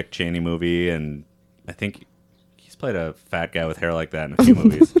 the Dick Cheney movie, and I think he's played a fat guy with hair like that in a few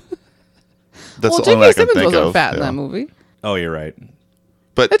movies. That's well, the only one I J.K. can Simmons think wasn't of. fat in yeah. that movie. Oh, you're right.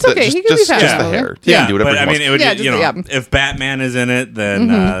 But It's okay, he can be just, fat just in the that hair. movie. He Yeah, can do whatever but he I mean, wants. it would Yeah, be, just- yeah. if Batman is in it, then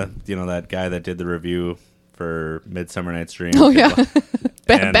that guy that did the review for Midsummer Night's Dream. Oh, yeah.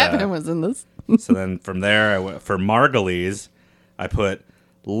 And, Batman was in this. So then from there, I went for Margulies. I put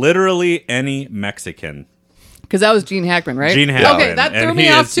literally any Mexican. Because that was Gene Hackman, right? Gene Hackman. Okay, that threw and me he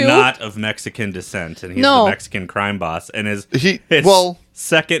off is too. not of Mexican descent, and he's No. the Mexican crime boss. And his well-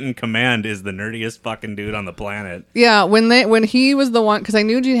 second in command is the nerdiest fucking dude on the planet. Yeah, when he was the one, because I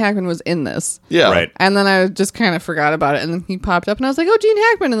knew Gene Hackman was in this. Yeah. Right. And then I just kind of forgot about it. And then he popped up and I was like, oh, Gene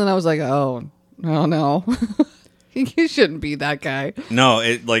Hackman. And then I was like, oh no. He shouldn't be that guy. No,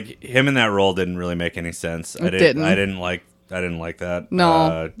 him in that role didn't really make any sense. It didn't. I didn't like that.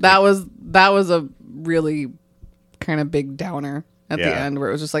 No, that was a really kind of big downer at the Yeah. end where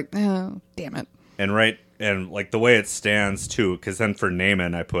it was just like, oh, damn it. And like the way it stands too, because then for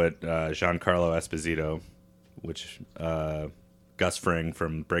Naaman I put Giancarlo Esposito, which Gus Fring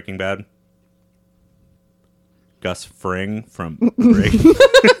from Breaking Bad. Gus Fring from Breaking.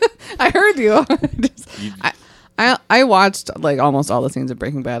 I heard you. I watched like almost all the scenes of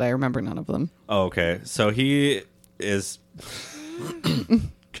Breaking Bad. I remember none of them. Oh, okay. So he is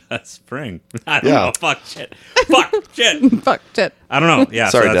Gus Fring. I don't Yeah. know. Fuck shit. Fuck shit. Fuck shit. I don't know. Yeah.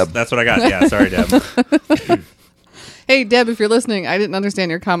 Sorry, so Deb. that's what I got. Yeah. Sorry, Deb. Hey, Deb, if you're listening, I didn't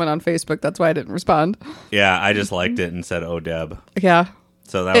understand your comment on Facebook. That's why I didn't respond. Yeah, I just liked it and said, "Oh, Deb." Yeah.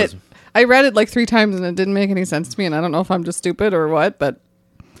 So that was. I read it like 3 times and it didn't make any sense to me. And I don't know if I'm just stupid or what, but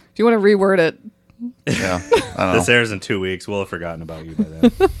if you want to reword it. Yeah. I don't This know. airs in 2 weeks. We'll have forgotten about you by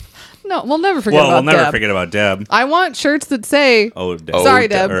then. No, we'll never forget Well, about we'll never Deb. forget about Deb. I want shirts that say, Oh, Deb. sorry,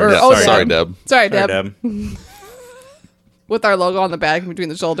 Deb. Or, Yeah, oh, sorry, Deb. Deb. Sorry, Sorry, Deb. Deb. With our logo on the back between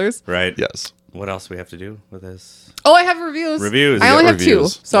the shoulders. Right. Yes. What else we have to do with this? Oh, I have reviews. Reviews. I You only got have 2,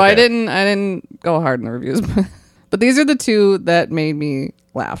 reviews. so I Okay. didn't go hard in the reviews. But these are the 2 that made me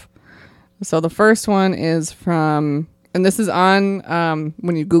laugh. So the first one is from, and this is on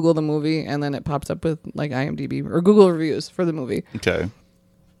when you Google the movie, and then it pops up with like IMDb or Google reviews for the movie. Okay.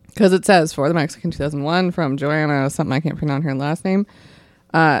 Because it says, for the Mexican 2001 from Joanna, something I can't pronounce her last name.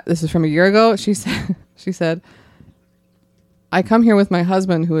 This is from a year ago. She said, I come here with my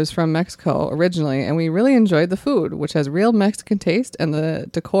husband who is from Mexico originally, and we really enjoyed the food, which has real Mexican taste, and the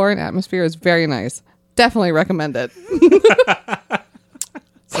decor and atmosphere is very nice. Definitely recommend it.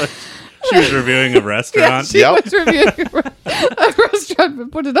 She was reviewing a restaurant. She Yep. was reviewing a restaurant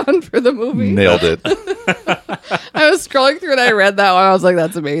and put it on for the movie. Nailed it. I was scrolling through and I read that one. I was like,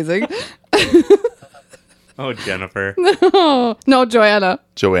 that's amazing. Oh, Jennifer. Oh, no, Joanna.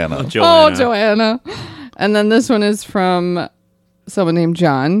 Joanna. Joanna. Oh, Joanna. And then this one is from someone named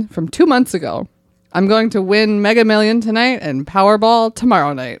John from 2 months ago. I'm going to win Mega Million tonight and Powerball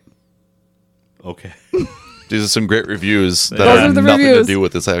tomorrow night. Okay. These are some great reviews that Those have are the nothing reviews. to do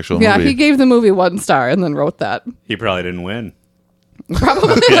with this actual Yeah, movie. he gave the movie 1 star and then wrote that. He probably didn't win.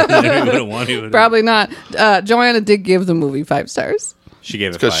 Probably, Yeah, he would've won, he would've- probably not. Joanna did give the movie 5 stars. She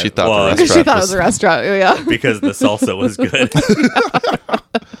gave it 'cause 5. she thought the Well, restaurant- She thought it was a restaurant. Yeah, because the salsa was good.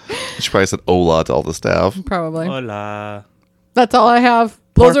 She probably said hola to all the staff. probably. Hola. That's all I have.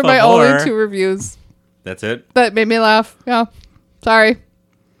 Those Por are my favor. only 2 reviews That's it? that made me laugh. Yeah, sorry.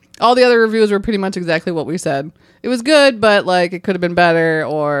 All the other reviews were pretty much exactly what we said. It was good, but like it could have been better,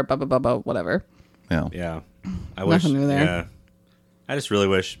 or blah blah blah blah whatever. Yeah. Yeah. I wish. Nothing new there. Yeah. I just really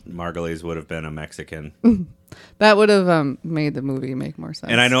wish Margulies would have been a Mexican. That would have made the movie make more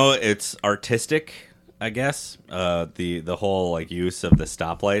sense. And I know it's artistic, I guess. The whole like use of the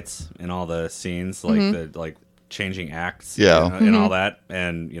stoplights in all the scenes, like the like changing acts, Yeah. and all that.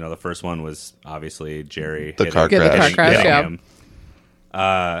 And the first one was obviously Jerry The hitting- car Get the car crash. crash, hitting yeah. him.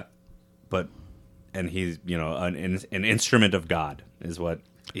 But he's an instrument of God is what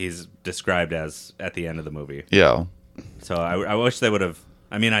he's described as at the end of the movie. Yeah. So I wish they would have.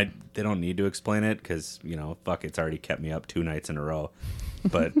 I mean, they don't need to explain it because fuck, it's already kept me up 2 nights in a row.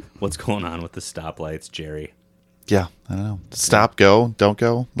 But what's going on with the stoplights, Jerry? Yeah. I don't know. Stop, go, don't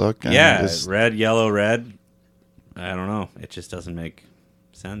go, look. Yeah, it's- red, yellow, red. I don't know. It just doesn't make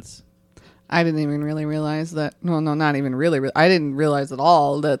sense. I didn't even really realize that. No, not even really. I didn't realize at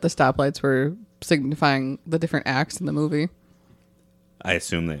all that the stoplights were signifying the different acts in the movie. I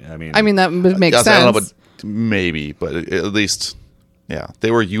assume that. I mean, I mean, that would make Yes, sense. I don't know, but maybe, but at least, yeah, they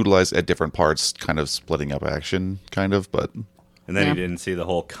were utilized at different parts, kind of splitting up action, kind of. But and then Yeah. you didn't see the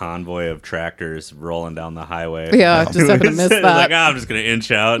whole convoy of tractors rolling down the highway. Yeah, just happened to miss It's that. like, I'm just gonna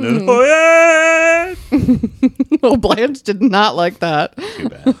inch out and then, oh yeah. Well, Blanche did not like that. Too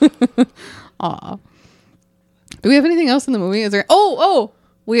bad. Aw. Do we have anything else in the movie? Is there? Oh,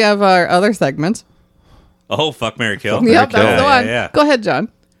 we have our other segment. Oh, fuck, Mary Kill. Fuck, Mary Yep, that's Kill. the one. Yeah. Go ahead, John.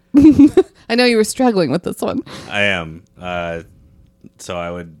 I know you were struggling with this one. I am. So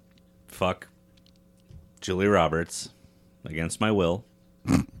I would fuck Julia Roberts against my will.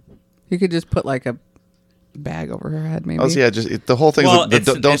 You could just put like a bag over her head, maybe. oh, yeah, the whole thing Well, is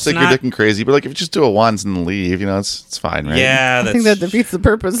like, don't it's stick your not- dick in crazy. But like, if you just do it once and leave, it's fine, right? Yeah, I think that defeats the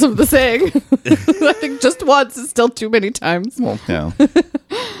purpose of the saying. I think just once is still too many times. Well, yeah.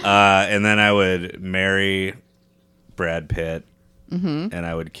 And then I would marry Brad Pitt, and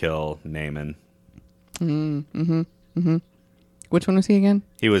I would kill Naaman. Which one was he again?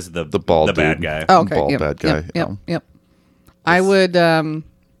 He was the bald the bad dude. guy. Oh, okay. Bald Yep, bad guy, Yep. yeah. Yep. I would.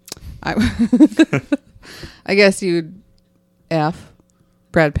 I guess you'd F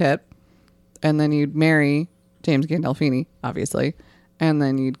Brad Pitt, and then you'd marry James Gandolfini, obviously, and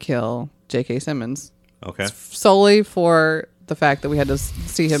then you'd kill J.K. Simmons Okay. solely for the fact that we had to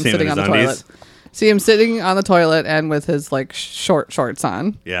see him See him sitting in on the his undies? toilet. See him sitting on the toilet and with his like shorts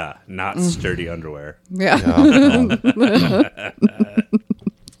on. Yeah, not sturdy underwear. Yeah.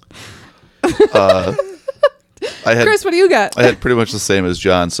 I had Chris, what do you got? I had pretty much the same as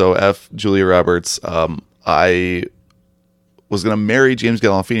John. So F Julia Roberts. I was gonna marry James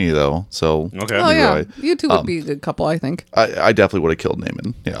Gandolfini though. So Okay. Oh yeah, Right. you two would be a good couple, I think. I definitely would have killed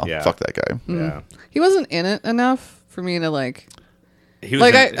Naaman. Yeah. Fuck that guy. Yeah. He wasn't in it enough for me to like. He was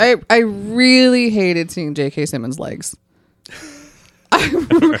Like in- I really hated seeing J.K. Simmons' legs.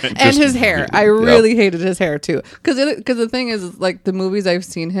 And his hair. I really hated his hair too. Because the thing is, like, the movies I've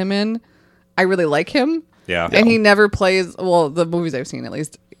seen him in, I really like him. Yeah. And he never plays, well, the movies I've seen at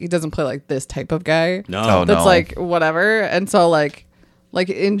least, he doesn't play like this type of guy. No. That's like whatever. And so like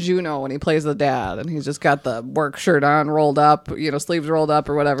in Juno when he plays the dad and he's just got the work shirt on, rolled up, sleeves rolled up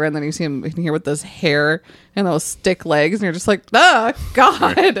or whatever. And then you see him in here with this hair and those stick legs. And you're just like, oh,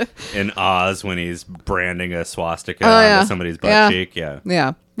 God. In Oz when he's branding a swastika onto somebody's butt cheek. Yeah.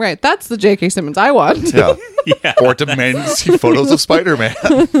 Yeah. Right. That's the J.K. Simmons I want. Yeah. Yeah. Or to see photos of Spider-Man.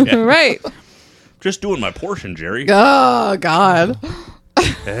 Right. Just doing my portion, Jerry. Oh, God.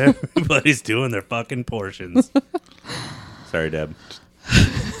 Everybody's doing their fucking portions. Sorry, Deb.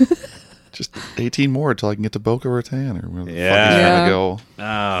 Just 18 more until I can get to Boca Raton or where the fuck Yeah. he's trying Yeah. to go.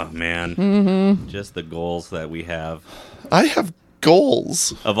 Oh, man. Just the goals that we have. I have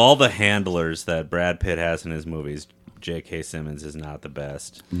goals. Of all the handlers that Brad Pitt has in his movies, J.K. Simmons is not the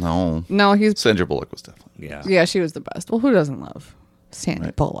best. No. No, he's... Sandra Bullock was definitely. Yeah. Yeah, she was the best. Well, who doesn't love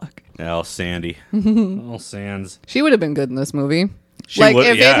Sandy Bullock? Oh, Sandy. Oh, Sands. She would have been good in this movie. She like, would-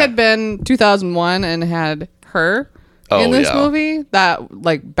 if yeah. it had been 2001 and had her in this movie, that,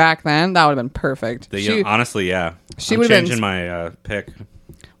 like, back then, that would have been perfect. Honestly, yeah. She I'm would've been- changing my pick.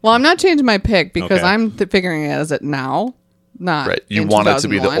 Well, I'm not changing my pick because Okay. I'm figuring it as it now, not Right. You in want it to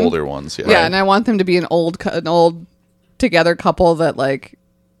be the 2001. older ones. Yeah. Yeah, and I want them to be an old together couple that like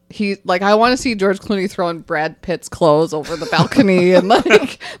I want to see George Clooney throwing Brad Pitt's clothes over the balcony and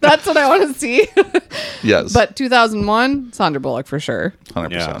like that's what I want to see. Yes. But 2001, Sandra Bullock for sure.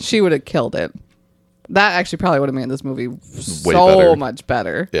 100%. Yeah. She would have killed it. That actually probably would have made this movie so better. much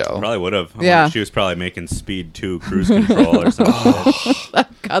better. Yeah. Probably would have. Yeah. She was probably making Speed 2 cruise control or something.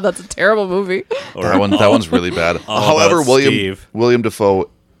 God, that's a terrible movie. Or That one's really bad. All However, About Steve. William Dafoe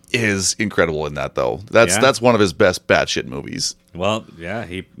is incredible in that though. That's one of his best batshit movies. Well, yeah,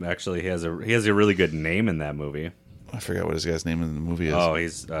 he actually has a really good name in that movie. I forgot what his guy's name in the movie is. Oh,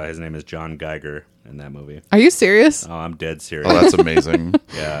 his name is John Geiger in that movie. Are you serious? Oh, I'm dead serious. Oh, that's amazing.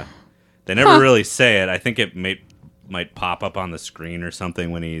 Yeah. They never really say it. I think it might pop up on the screen or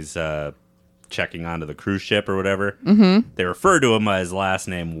something when he's checking onto the cruise ship or whatever. Mm-hmm. They refer to him by his last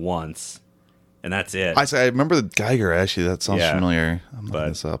name once, and that's it. I remember the Geiger, actually. That sounds Yeah. familiar. I'm looking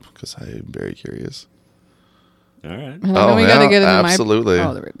this up because I'm very curious. All right. And then we gotta get into absolutely.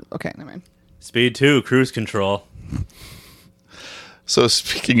 Okay, never mind. Speed 2, cruise control. So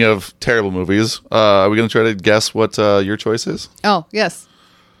speaking of terrible movies, are we going to try to guess what your choice is? Oh, yes.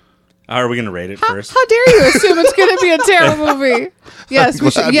 Are we going to rate it first? How dare you assume it's going to be a terrible movie? Yes, we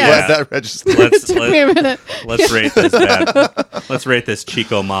should. I'm Yes. glad that registered. Took me a minute. Let's rate this bad. Let's rate this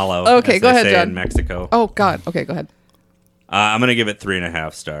Chico Malo. Okay, as go they ahead, say John. in Mexico. Oh, God. Okay, go ahead. I'm gonna give it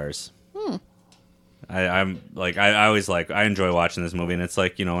 3.5 stars. I always I enjoy watching this movie, and it's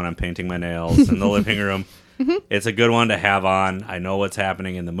like, when I'm painting my nails in the living room. It's a good one to have on. I know what's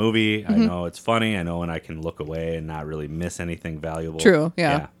happening in the movie. I know it's funny. I know when I can look away and not really miss anything valuable. True,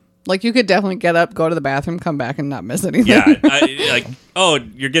 yeah. Like, you could definitely get up, go to the bathroom, come back, and not miss anything. Yeah. Oh,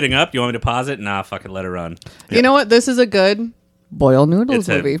 you're getting up? You want me to pause it? Nah, fucking let it run. You know what? This is a good boil noodles It's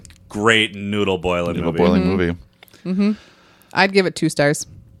movie. a great noodle boiling movie. Boiling movie. I'd give it 2 stars.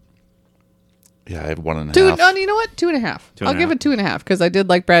 Yeah, I have 1.5. Two. Oh, you know what? 2.5. Two I'll and a give half. it 2.5 because I did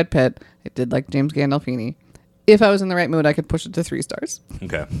like Brad Pitt. I did like James Gandolfini. If I was in the right mood, I could push it to 3 stars.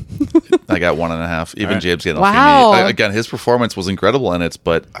 Okay. I got 1.5. Even right. James Gandolfini. Wow. Again, his performance was incredible in it,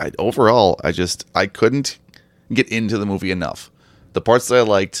 but overall, I couldn't get into the movie enough. The parts that I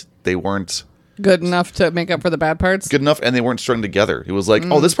liked, they weren't Good enough to make up for the bad parts. good enough, and they weren't strung together. It was like,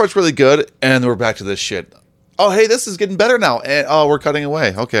 oh, this part's really good, and we're back to this shit. Oh, hey, this is getting better now. And, oh, we're cutting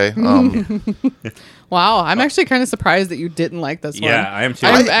away. Okay. Wow, I'm actually kind of surprised that you didn't like this one. Yeah, I am too.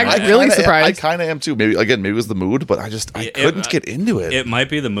 I'm actually really surprised. I kind of am too. Maybe it was the mood, but I couldn't get into it. It might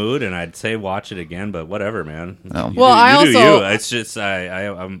be the mood, and I'd say watch it again, but whatever, man. No. You Well, do I also- you. It's just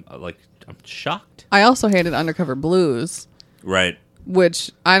I'm shocked. I also hated Undercover Blues, Right.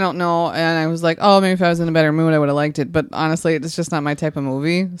 which I don't know, and I was like, oh, maybe if I was in a better mood, I would have liked it. But honestly, it's just not my type of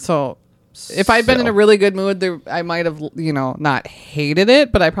movie. So if I'd been in a really good mood, I might have, not hated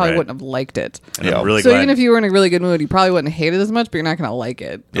it, but I probably Right. wouldn't have liked it. And Yeah. I'm really So glad. even if you were in a really good mood, you probably wouldn't hate it as much, but you're not going to like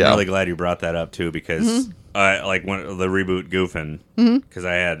it. I'm really glad you brought that up too, because when the reboot Goofin, because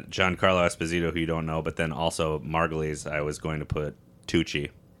I had Giancarlo Esposito, who you don't know, but then also Margulies. I was going to put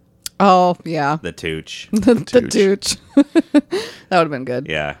Tucci, Oh, yeah. the Tooch. The Tooch. That would have been good.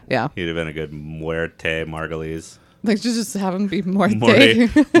 Yeah, Yeah. He'd have been a good Muerte Margulies. Like, just have him be Morty. Morty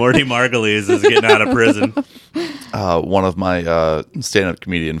Margulies is getting out of prison. One of my stand-up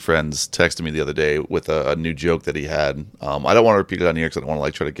comedian friends texted me the other day with a new joke that he had. I don't want to repeat it on here because I don't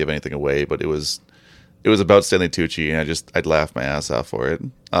want to try to give anything away, but it was about Stanley Tucci, and I'd laugh my ass off for it.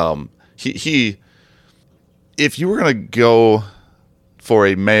 He if you were gonna go for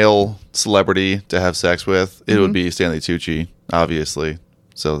a male celebrity to have sex with, it would be Stanley Tucci, obviously.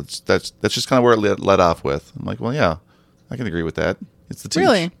 So that's just kind of where it led off with. I'm like, well, yeah, I can agree with that. It's the Tucci.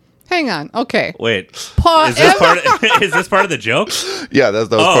 Really? Hang on. Okay. Wait. Pause. Is this part of the joke? Yeah, that was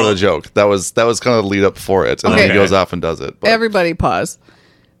part of the joke. That was kind of the lead up for it, and then he goes off and does it. But. Everybody, pause.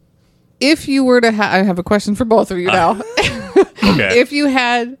 If you were to I have a question for both of you now. Okay. If you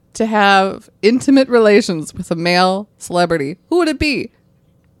had to have intimate relations with a male celebrity, who would it be?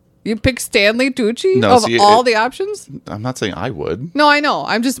 You pick Stanley Tucci all the options? I'm not saying I would. No, I know.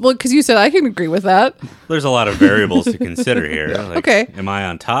 I'm just, because you said I can agree with that. There's a lot of variables to consider here. Yeah. Like, Okay. Am I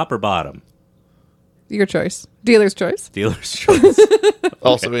on top or bottom? Your choice. Dealer's choice. Dealer's choice.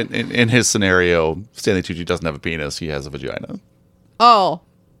 Also, in his scenario, Stanley Tucci doesn't have a penis. He has a vagina. Oh.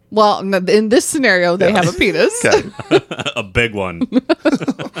 Well, in this scenario, they have a penis. Okay. A big one.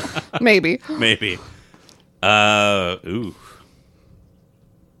 Maybe. Maybe. Ooh.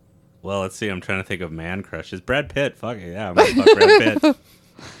 Well, let's see. I'm trying to think of man crushes. Brad Pitt. Fuck it. Yeah, I'm going to fuck Brad Pitt.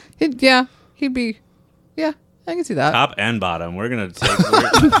 He'd be. Yeah, I can see that. Top and bottom. We're going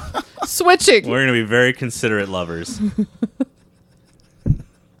to Switching. We're going to be very considerate lovers.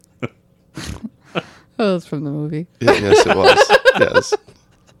 Oh, it's from the movie. Yes, it was. Yes.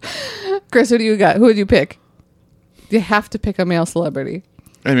 Chris, who do you got? Who would you pick? You have to pick a male celebrity.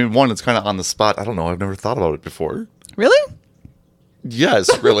 I mean, one, it's kind of on the spot. I don't know. I've never thought about it before. Really? Yes,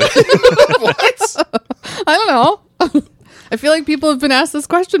 really. What? I don't know. I feel like people have been asked this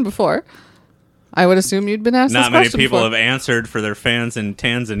question before. I would assume you'd been asked this Not many question people before. have answered for their fans in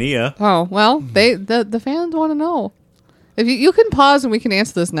Tanzania. Oh, well, the fans want to know. If you can pause and we can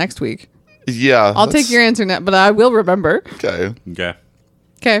answer this next week. Yeah. I'll take your answer now, but I will remember. Okay. Okay.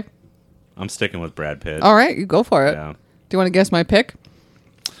 Okay. I'm sticking with Brad Pitt. All right, you go for it. Yeah. Do you want to guess my pick?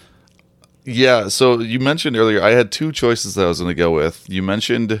 Yeah, so you mentioned earlier, I had two choices that I was going to go with. You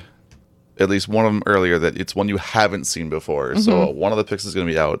mentioned at least one of them earlier that it's one you haven't seen before. So one of the picks is going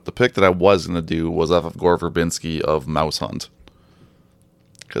to be out. The pick that I was going to do was off of Gore Verbinski of Mouse Hunt.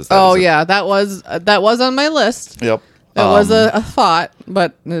 That was on my list. Yep. It was a thought,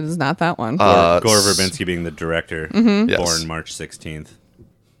 but it is not that one. Gore Verbinski being the director, Yes. born March 16th,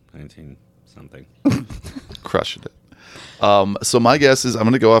 19-something. Crushing it. So my guess is I'm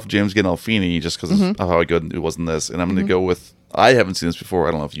going to go off James Gandolfini just because of how good it was in this. And I'm going to go with, I haven't seen this before.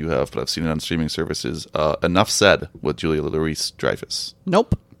 I don't know if you have, but I've seen it on streaming services. Enough Said with Julia Louis-Dreyfus.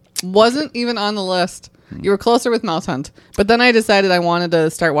 Nope. Wasn't even on the list. You were closer with Mouse Hunt. But then I decided I wanted to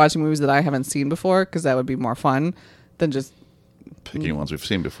start watching movies that I haven't seen before because that would be more fun than just Picking ones we've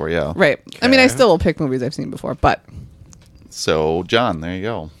seen before, yeah. right. I mean, I still will pick movies I've seen before, but So, John, there you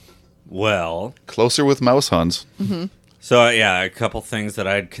go. Well, Closer with Mouse Hunt. so yeah, a couple things that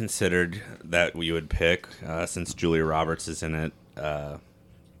I'd considered that you would pick since Julia Roberts is in it,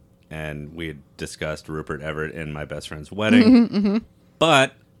 and we had discussed Rupert Everett in My Best Friend's Wedding,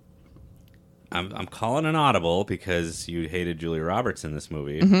 but I'm calling an audible because you hated Julia Roberts in this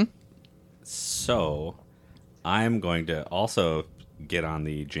movie, so I'm going to also get on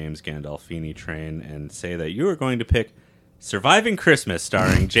the James Gandolfini train and say that you are going to pick Surviving Christmas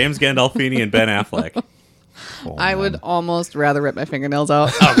starring James Gandolfini and Ben Affleck. Oh, I would almost rather rip my fingernails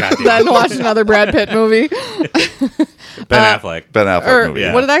out Oh, God. than watch another Brad Pitt movie. Ben Affleck. Ben Affleck movie.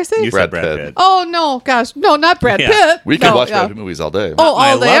 Yeah. What did I say? You said Brad Brad Pitt. Pitt. Oh, no. Gosh. No, not Brad Yeah. Pitt. We could No, watch yeah. Brad Pitt movies all day. Oh,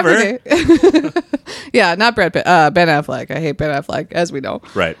 all My day, lover. every day. Yeah, not Brad Pitt. Ben Affleck. I hate Ben Affleck, as we know.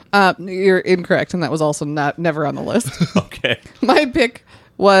 Right. You're incorrect, and that was also never on the list. Okay. My pick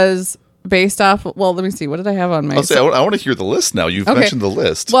was based off. Well, let me see. What did I have on my? I'll say, I want to hear the list now. You've Okay. mentioned the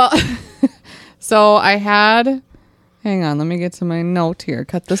list. Well, so I had. Hang on, let me get to my note here.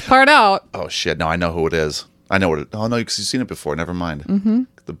 Cut this part out. Oh, shit. No, I know who it is. I know what it Oh, no, because you've seen it before. Never mind. Mm-hmm.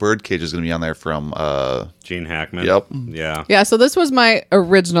 The Birdcage is going to be on there from... Gene Hackman. Yep. Yeah. Yeah, so this was my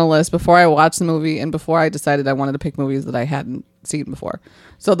original list before I watched the movie and before I decided I wanted to pick movies that I hadn't seen before.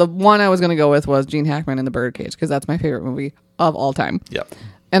 So the one I was going to go with was Gene Hackman and The Birdcage because that's my favorite movie of all time. Yep.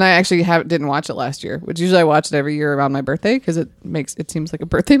 And I actually didn't watch it last year, which usually I watch it every year around my birthday because it seems like a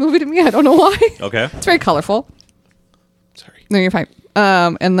birthday movie to me. I don't know why. Okay. It's very colorful. Sorry. No, you're fine.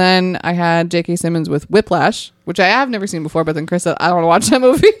 And then I had J.K. Simmons with Whiplash, which I have never seen before, but then Chris said, I don't want to watch that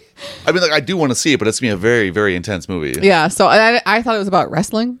movie. I mean, like, I do want to see it, but it's going to be a very, very intense movie. Yeah, so I thought it was about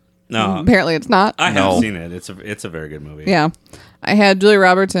wrestling. No. Apparently it's not. I No. have seen it. It's a very good movie. Yeah. I had Julia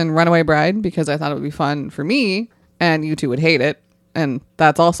Roberts in Runaway Bride because I thought it would be fun for me, and you two would hate it, and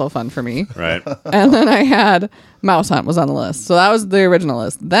that's also fun for me. Right. And then I had Mouse Hunt was on the list. So that was the original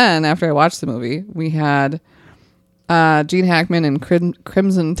list. Then, after I watched the movie, we had Gene Hackman in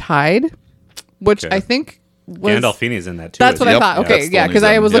Crimson Tide, which Okay. I think was... Gandolfini's in that too. That's what I Yep. thought. Yeah, Okay, that's the yeah, one because he's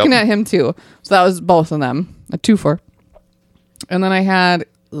I in. was Yep. looking at him too. So that was both of them. A 2-4. And then I had...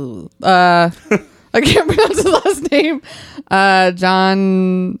 I can't pronounce his last name.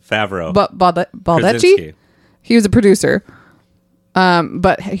 John Favreau. Baldecchi? Krasinski. He was a producer.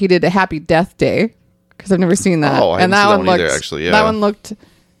 But he did A Happy Death Day because I've never seen that. Oh, I haven't seen that one either, actually, yeah. That one looked...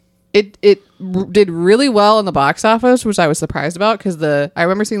 It did really well in the box office, which I was surprised about because I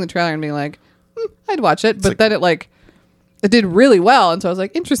remember seeing the trailer and being like, I'd watch it. But then it did really well. And so I was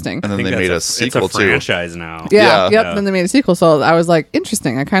like, interesting. And then I think they made a that's sequel it's a too. franchise now. Yeah, Yeah. yep. Then they made a sequel, so I was like,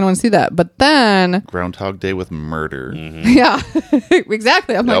 interesting. I kind of want to see that. But then, Groundhog Day with murder. yeah,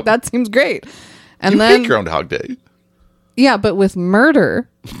 exactly. I'm like, Yep. that seems great. And You then, hate Groundhog Day. yeah, but with murder.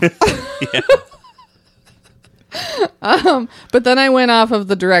 But then I went off of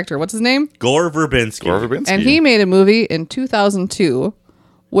the director. What's his name? Gore Verbinski. Gore Verbinski. And he made a movie in 2002,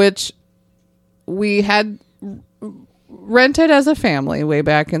 which we had rented as a family way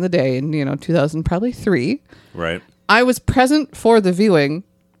back in the day in 2000, probably 3. Right. I was present for the viewing,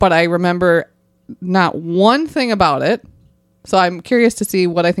 but I remember not one thing about it. So I'm curious to see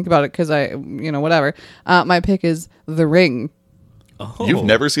what I think about it because whatever. My pick is The Ring. Oh. You've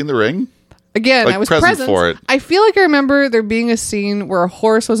never seen The Ring? Again, Like, I was present present for it. I feel like I remember there being a scene where a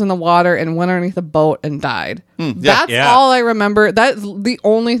horse was in the water and went underneath a boat and died. That's Yeah. all I remember. That's the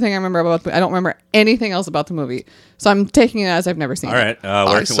only thing I remember about the movie. I don't remember anything else about the movie. So I'm taking it as I've never seen All it. right.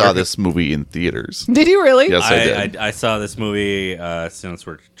 I saw this movie in theaters. Did you really? Yes, I did. I saw this movie. Since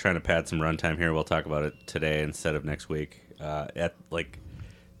we're trying to pad some runtime here, we'll talk about it today instead of next week. At like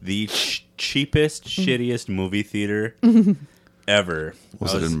the cheapest, shittiest movie theater ever.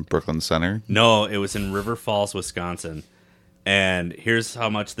 Was it in Brooklyn Center? No, it was in River Falls, Wisconsin. And here's how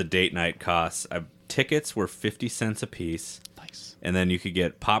much the date night costs. Tickets were 50 cents a piece. Nice. And then you could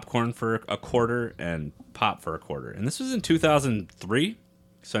get popcorn for a quarter and pop for a quarter. And this was in 2003.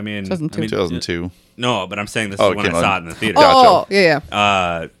 So, I mean... 2002. 2002. No, but I'm saying this Oh, is when it I came saw out. it in the theater. Oh,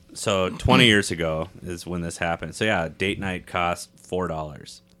 yeah. So 20 years ago is when this happened. So, yeah, date night cost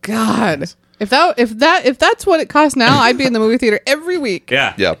 $4. God. If that's what it costs now, I'd be in the movie theater every week.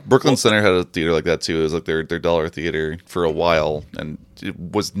 Yeah. Yeah, Brooklyn Center had a theater like that too. It was like their dollar theater for a while, and it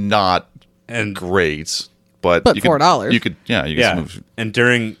was not And great. But But you could- $4. You could Yeah, move. and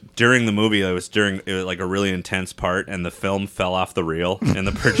during the movie, it was like a really intense part, and the film fell off the reel in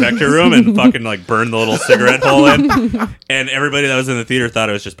the projector room and fucking like burned the little cigarette hole in, and everybody that was in the theater thought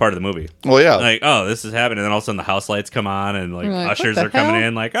it was just part of the movie. Well, yeah, Like, oh, this is happening, and then all of a sudden the house lights come on, and like You're like, ushers what are the coming hell?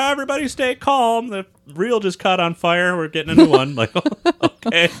 in, like, oh, everybody stay calm. The reel just caught on fire. We're getting a new one. Like,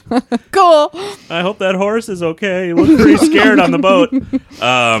 okay. Cool. I hope that horse is okay. He looked pretty scared on the boat.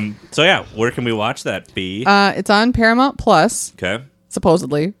 So yeah, where can we watch that? B. It's on Paramount Plus, Okay.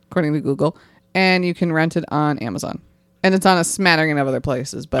 supposedly, according to Google, and you can rent it on Amazon. And it's on a smattering of other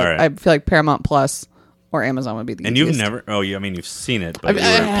places, but All right. I feel like Paramount Plus or Amazon would be the And easiest. you've never? Oh, I mean, you've seen it, but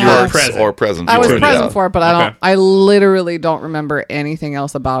I- you you were were present. or present. I was for it, present yeah. for it, but Okay. I literally don't remember anything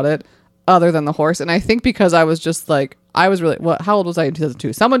else about it other than the horse. And I think because I was just like, I was really, how old was I in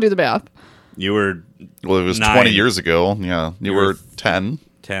 2002? Someone do the math. You were Well, it was 9. 20 years ago. Yeah, you were were 10.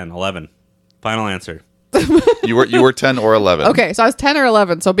 10, 11. Final answer. You were 10 or 11. Okay, so I was 10 or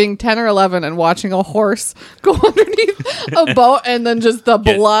 11. So being 10 or 11 and watching a horse go underneath a boat and then just the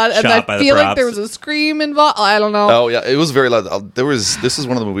Get blood. And shot by I the feel like props. there was a scream involved. I don't know. Oh yeah, it was very loud. This is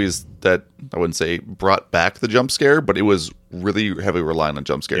one of the movies that I wouldn't say brought back the jump scare, but it was really heavily reliant on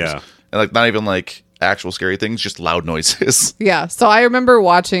jump scares. Yeah. And like not even like actual scary things, just loud noises. Yeah, so I remember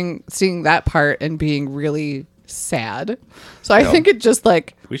seeing that part and being really sad. So I think it just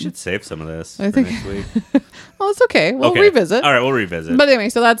like, We should save some of this I for think- next week. well, it's okay. We'll Okay. revisit. All right, we'll revisit. But anyway,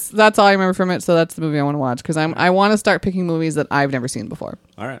 so that's all I remember from it. So that's the movie I want to watch because I want to start picking movies that I've never seen before.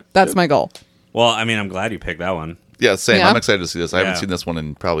 All right. That's my goal. Well, I mean, I'm glad you picked that one. Yeah, same. Yeah. I'm excited to see this. I haven't Yeah. seen this one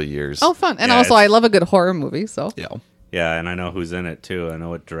in probably years. Oh, fun! And Yeah, also, I it's- love a good horror movie. So Yeah. Yeah, and I know who's in it too. I know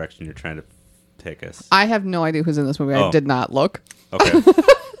what direction you're trying to take us. I have no idea who's in this movie. I Oh. did not look, Okay.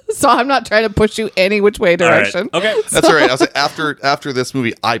 so I'm not trying to push you any which way All right. direction. Okay. That's all right. I was like, after this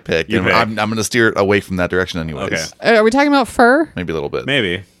movie, I pick, You and pick. I'm going to steer it away from that direction anyways. Okay. Are we talking about Fur? Maybe a little bit.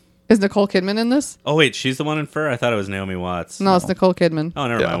 Maybe. Is Nicole Kidman in this? Oh wait, she's the one in Fur. I thought it was Naomi Watts. No, it's Nicole Kidman. Oh,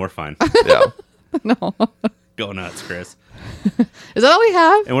 never Yeah. mind. We're fine. Yeah. No. Go nuts, Chris. Is that all we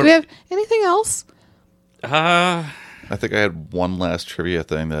have? And Do we're- we have anything else? I think I had one last trivia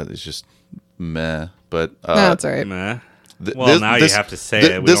thing that is just meh, but No, that's all right. Meh. th- Well, this- now this- you have to say thi-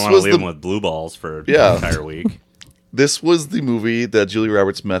 it. We this don't want to was leave the- them with blue balls for Yeah. the entire week. This was the movie that Julia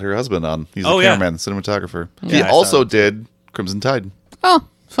Roberts met her husband on. He's Oh, the yeah. cameraman, cinematographer. Yeah, He I saw also that. did Crimson Tide. Oh,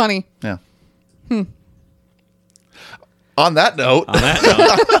 funny. Yeah. On that note, On that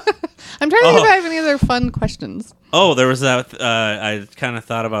note, I'm trying to think if I have any other fun questions. oh, there was that. I kind of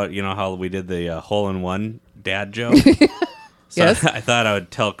thought about how we did the hole-in-one dad joke. So Yes. I thought I would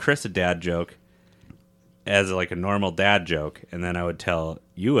tell Chris a dad joke as like a normal dad joke, and then I would tell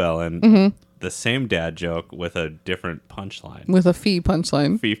you, Ellen, the same dad joke with a different punchline. With a fee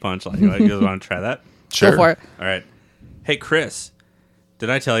punchline. Fee punchline. You guys want to try that? sure. Go for it. All right. Hey, Chris, did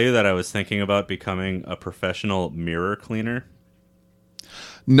I tell you that I was thinking about becoming a professional mirror cleaner?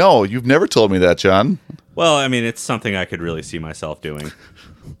 No, you've never told me that, John. Well, I mean, it's something I could really see myself doing.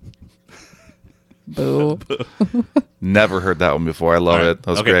 Boo. Never heard that one before. I love All right. it.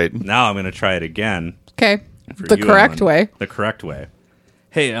 That was Okay, great. Now I'm going to try it again. Okay. for The you, correct Ellen. way. The correct way.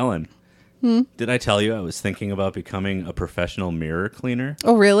 Hey, Ellen. Did I tell you I was thinking about becoming a professional mirror cleaner?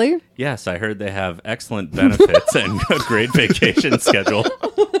 Oh, really? Yes, I heard they have excellent benefits and a great vacation schedule.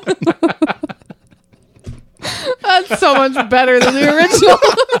 That's so much better than the original.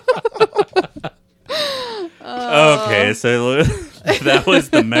 Okay, so that was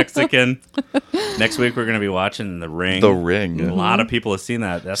the Mexican. Next week we're going to be watching The Ring. The Ring. A lot of people have seen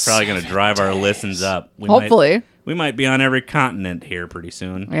that. That's probably going to drive our listens up. Hopefully. We might be on every continent here pretty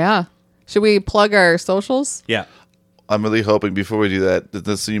soon. Yeah. Should we plug our socials? Yeah. I'm really hoping before we do that,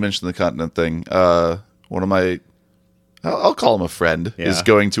 this you mentioned the continent thing. One of my, I'll call him a friend, is Yeah.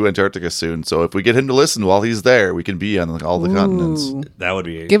 going to Antarctica soon. So if we get him to listen while he's there, we can be on all the continents. Ooh. That would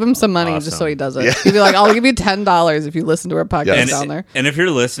be Give him some money awesome. just so he does it. Yeah. He'd be like, I'll give you $10 if you listen to our podcast Yes. down there. And if you're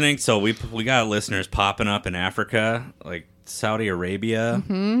listening, so we got listeners popping up in Africa, like Saudi Arabia,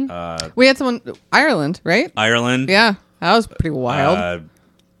 We had someone, Ireland, right? Ireland. Yeah. That was pretty wild.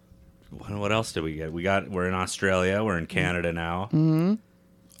 What else did we get? We're in Australia. We're in Canada now.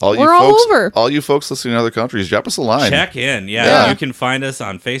 All you We're all folks, over. all you folks listening in other countries, drop us a line. Check in. Yeah, Yeah. you can find us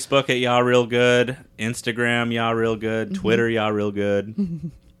on Facebook at Y'all Real Good, Instagram Y'all Real Good, Twitter Y'all Real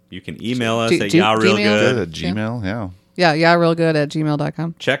Good. You can email us at Y'all Real Gmail. Good Good. at Gmail, yeah. Yeah, real good at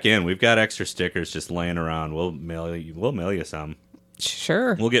gmail.com. Check in. We've got extra stickers just laying around. We'll mail you some.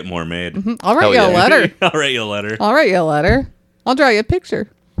 Sure. We'll get more made. I'll write Hell you a yeah. letter. I'll write you a letter. I'll write you a letter. I'll draw you a picture.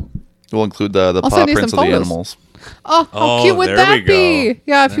 We'll include the I'll paw send you prints of some the photos. animals. Oh, how Oh, cute would there that we go. be?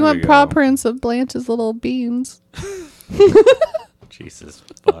 Yeah, if you There want we paw go. prints of Blanche's little beans. Jesus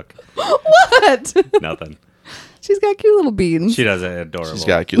fuck. What? Nothing. She's got cute little beans. She does it adorable. She's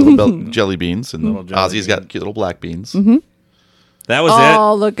got cute little jelly beans, and Little jelly Ozzy's got cute little black beans. That was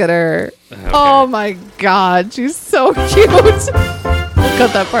Oh, look at her. Oh my God. She's so cute. We'll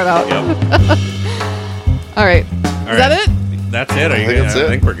cut that part out. it. Yep. All right. All Is that right. it? That's it. Are you think good? that's I it.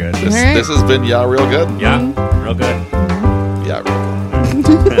 think we're good. This, All right. this has been Yeah Real Good. Yeah, real good. Yeah, real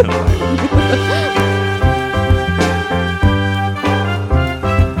good. Bye.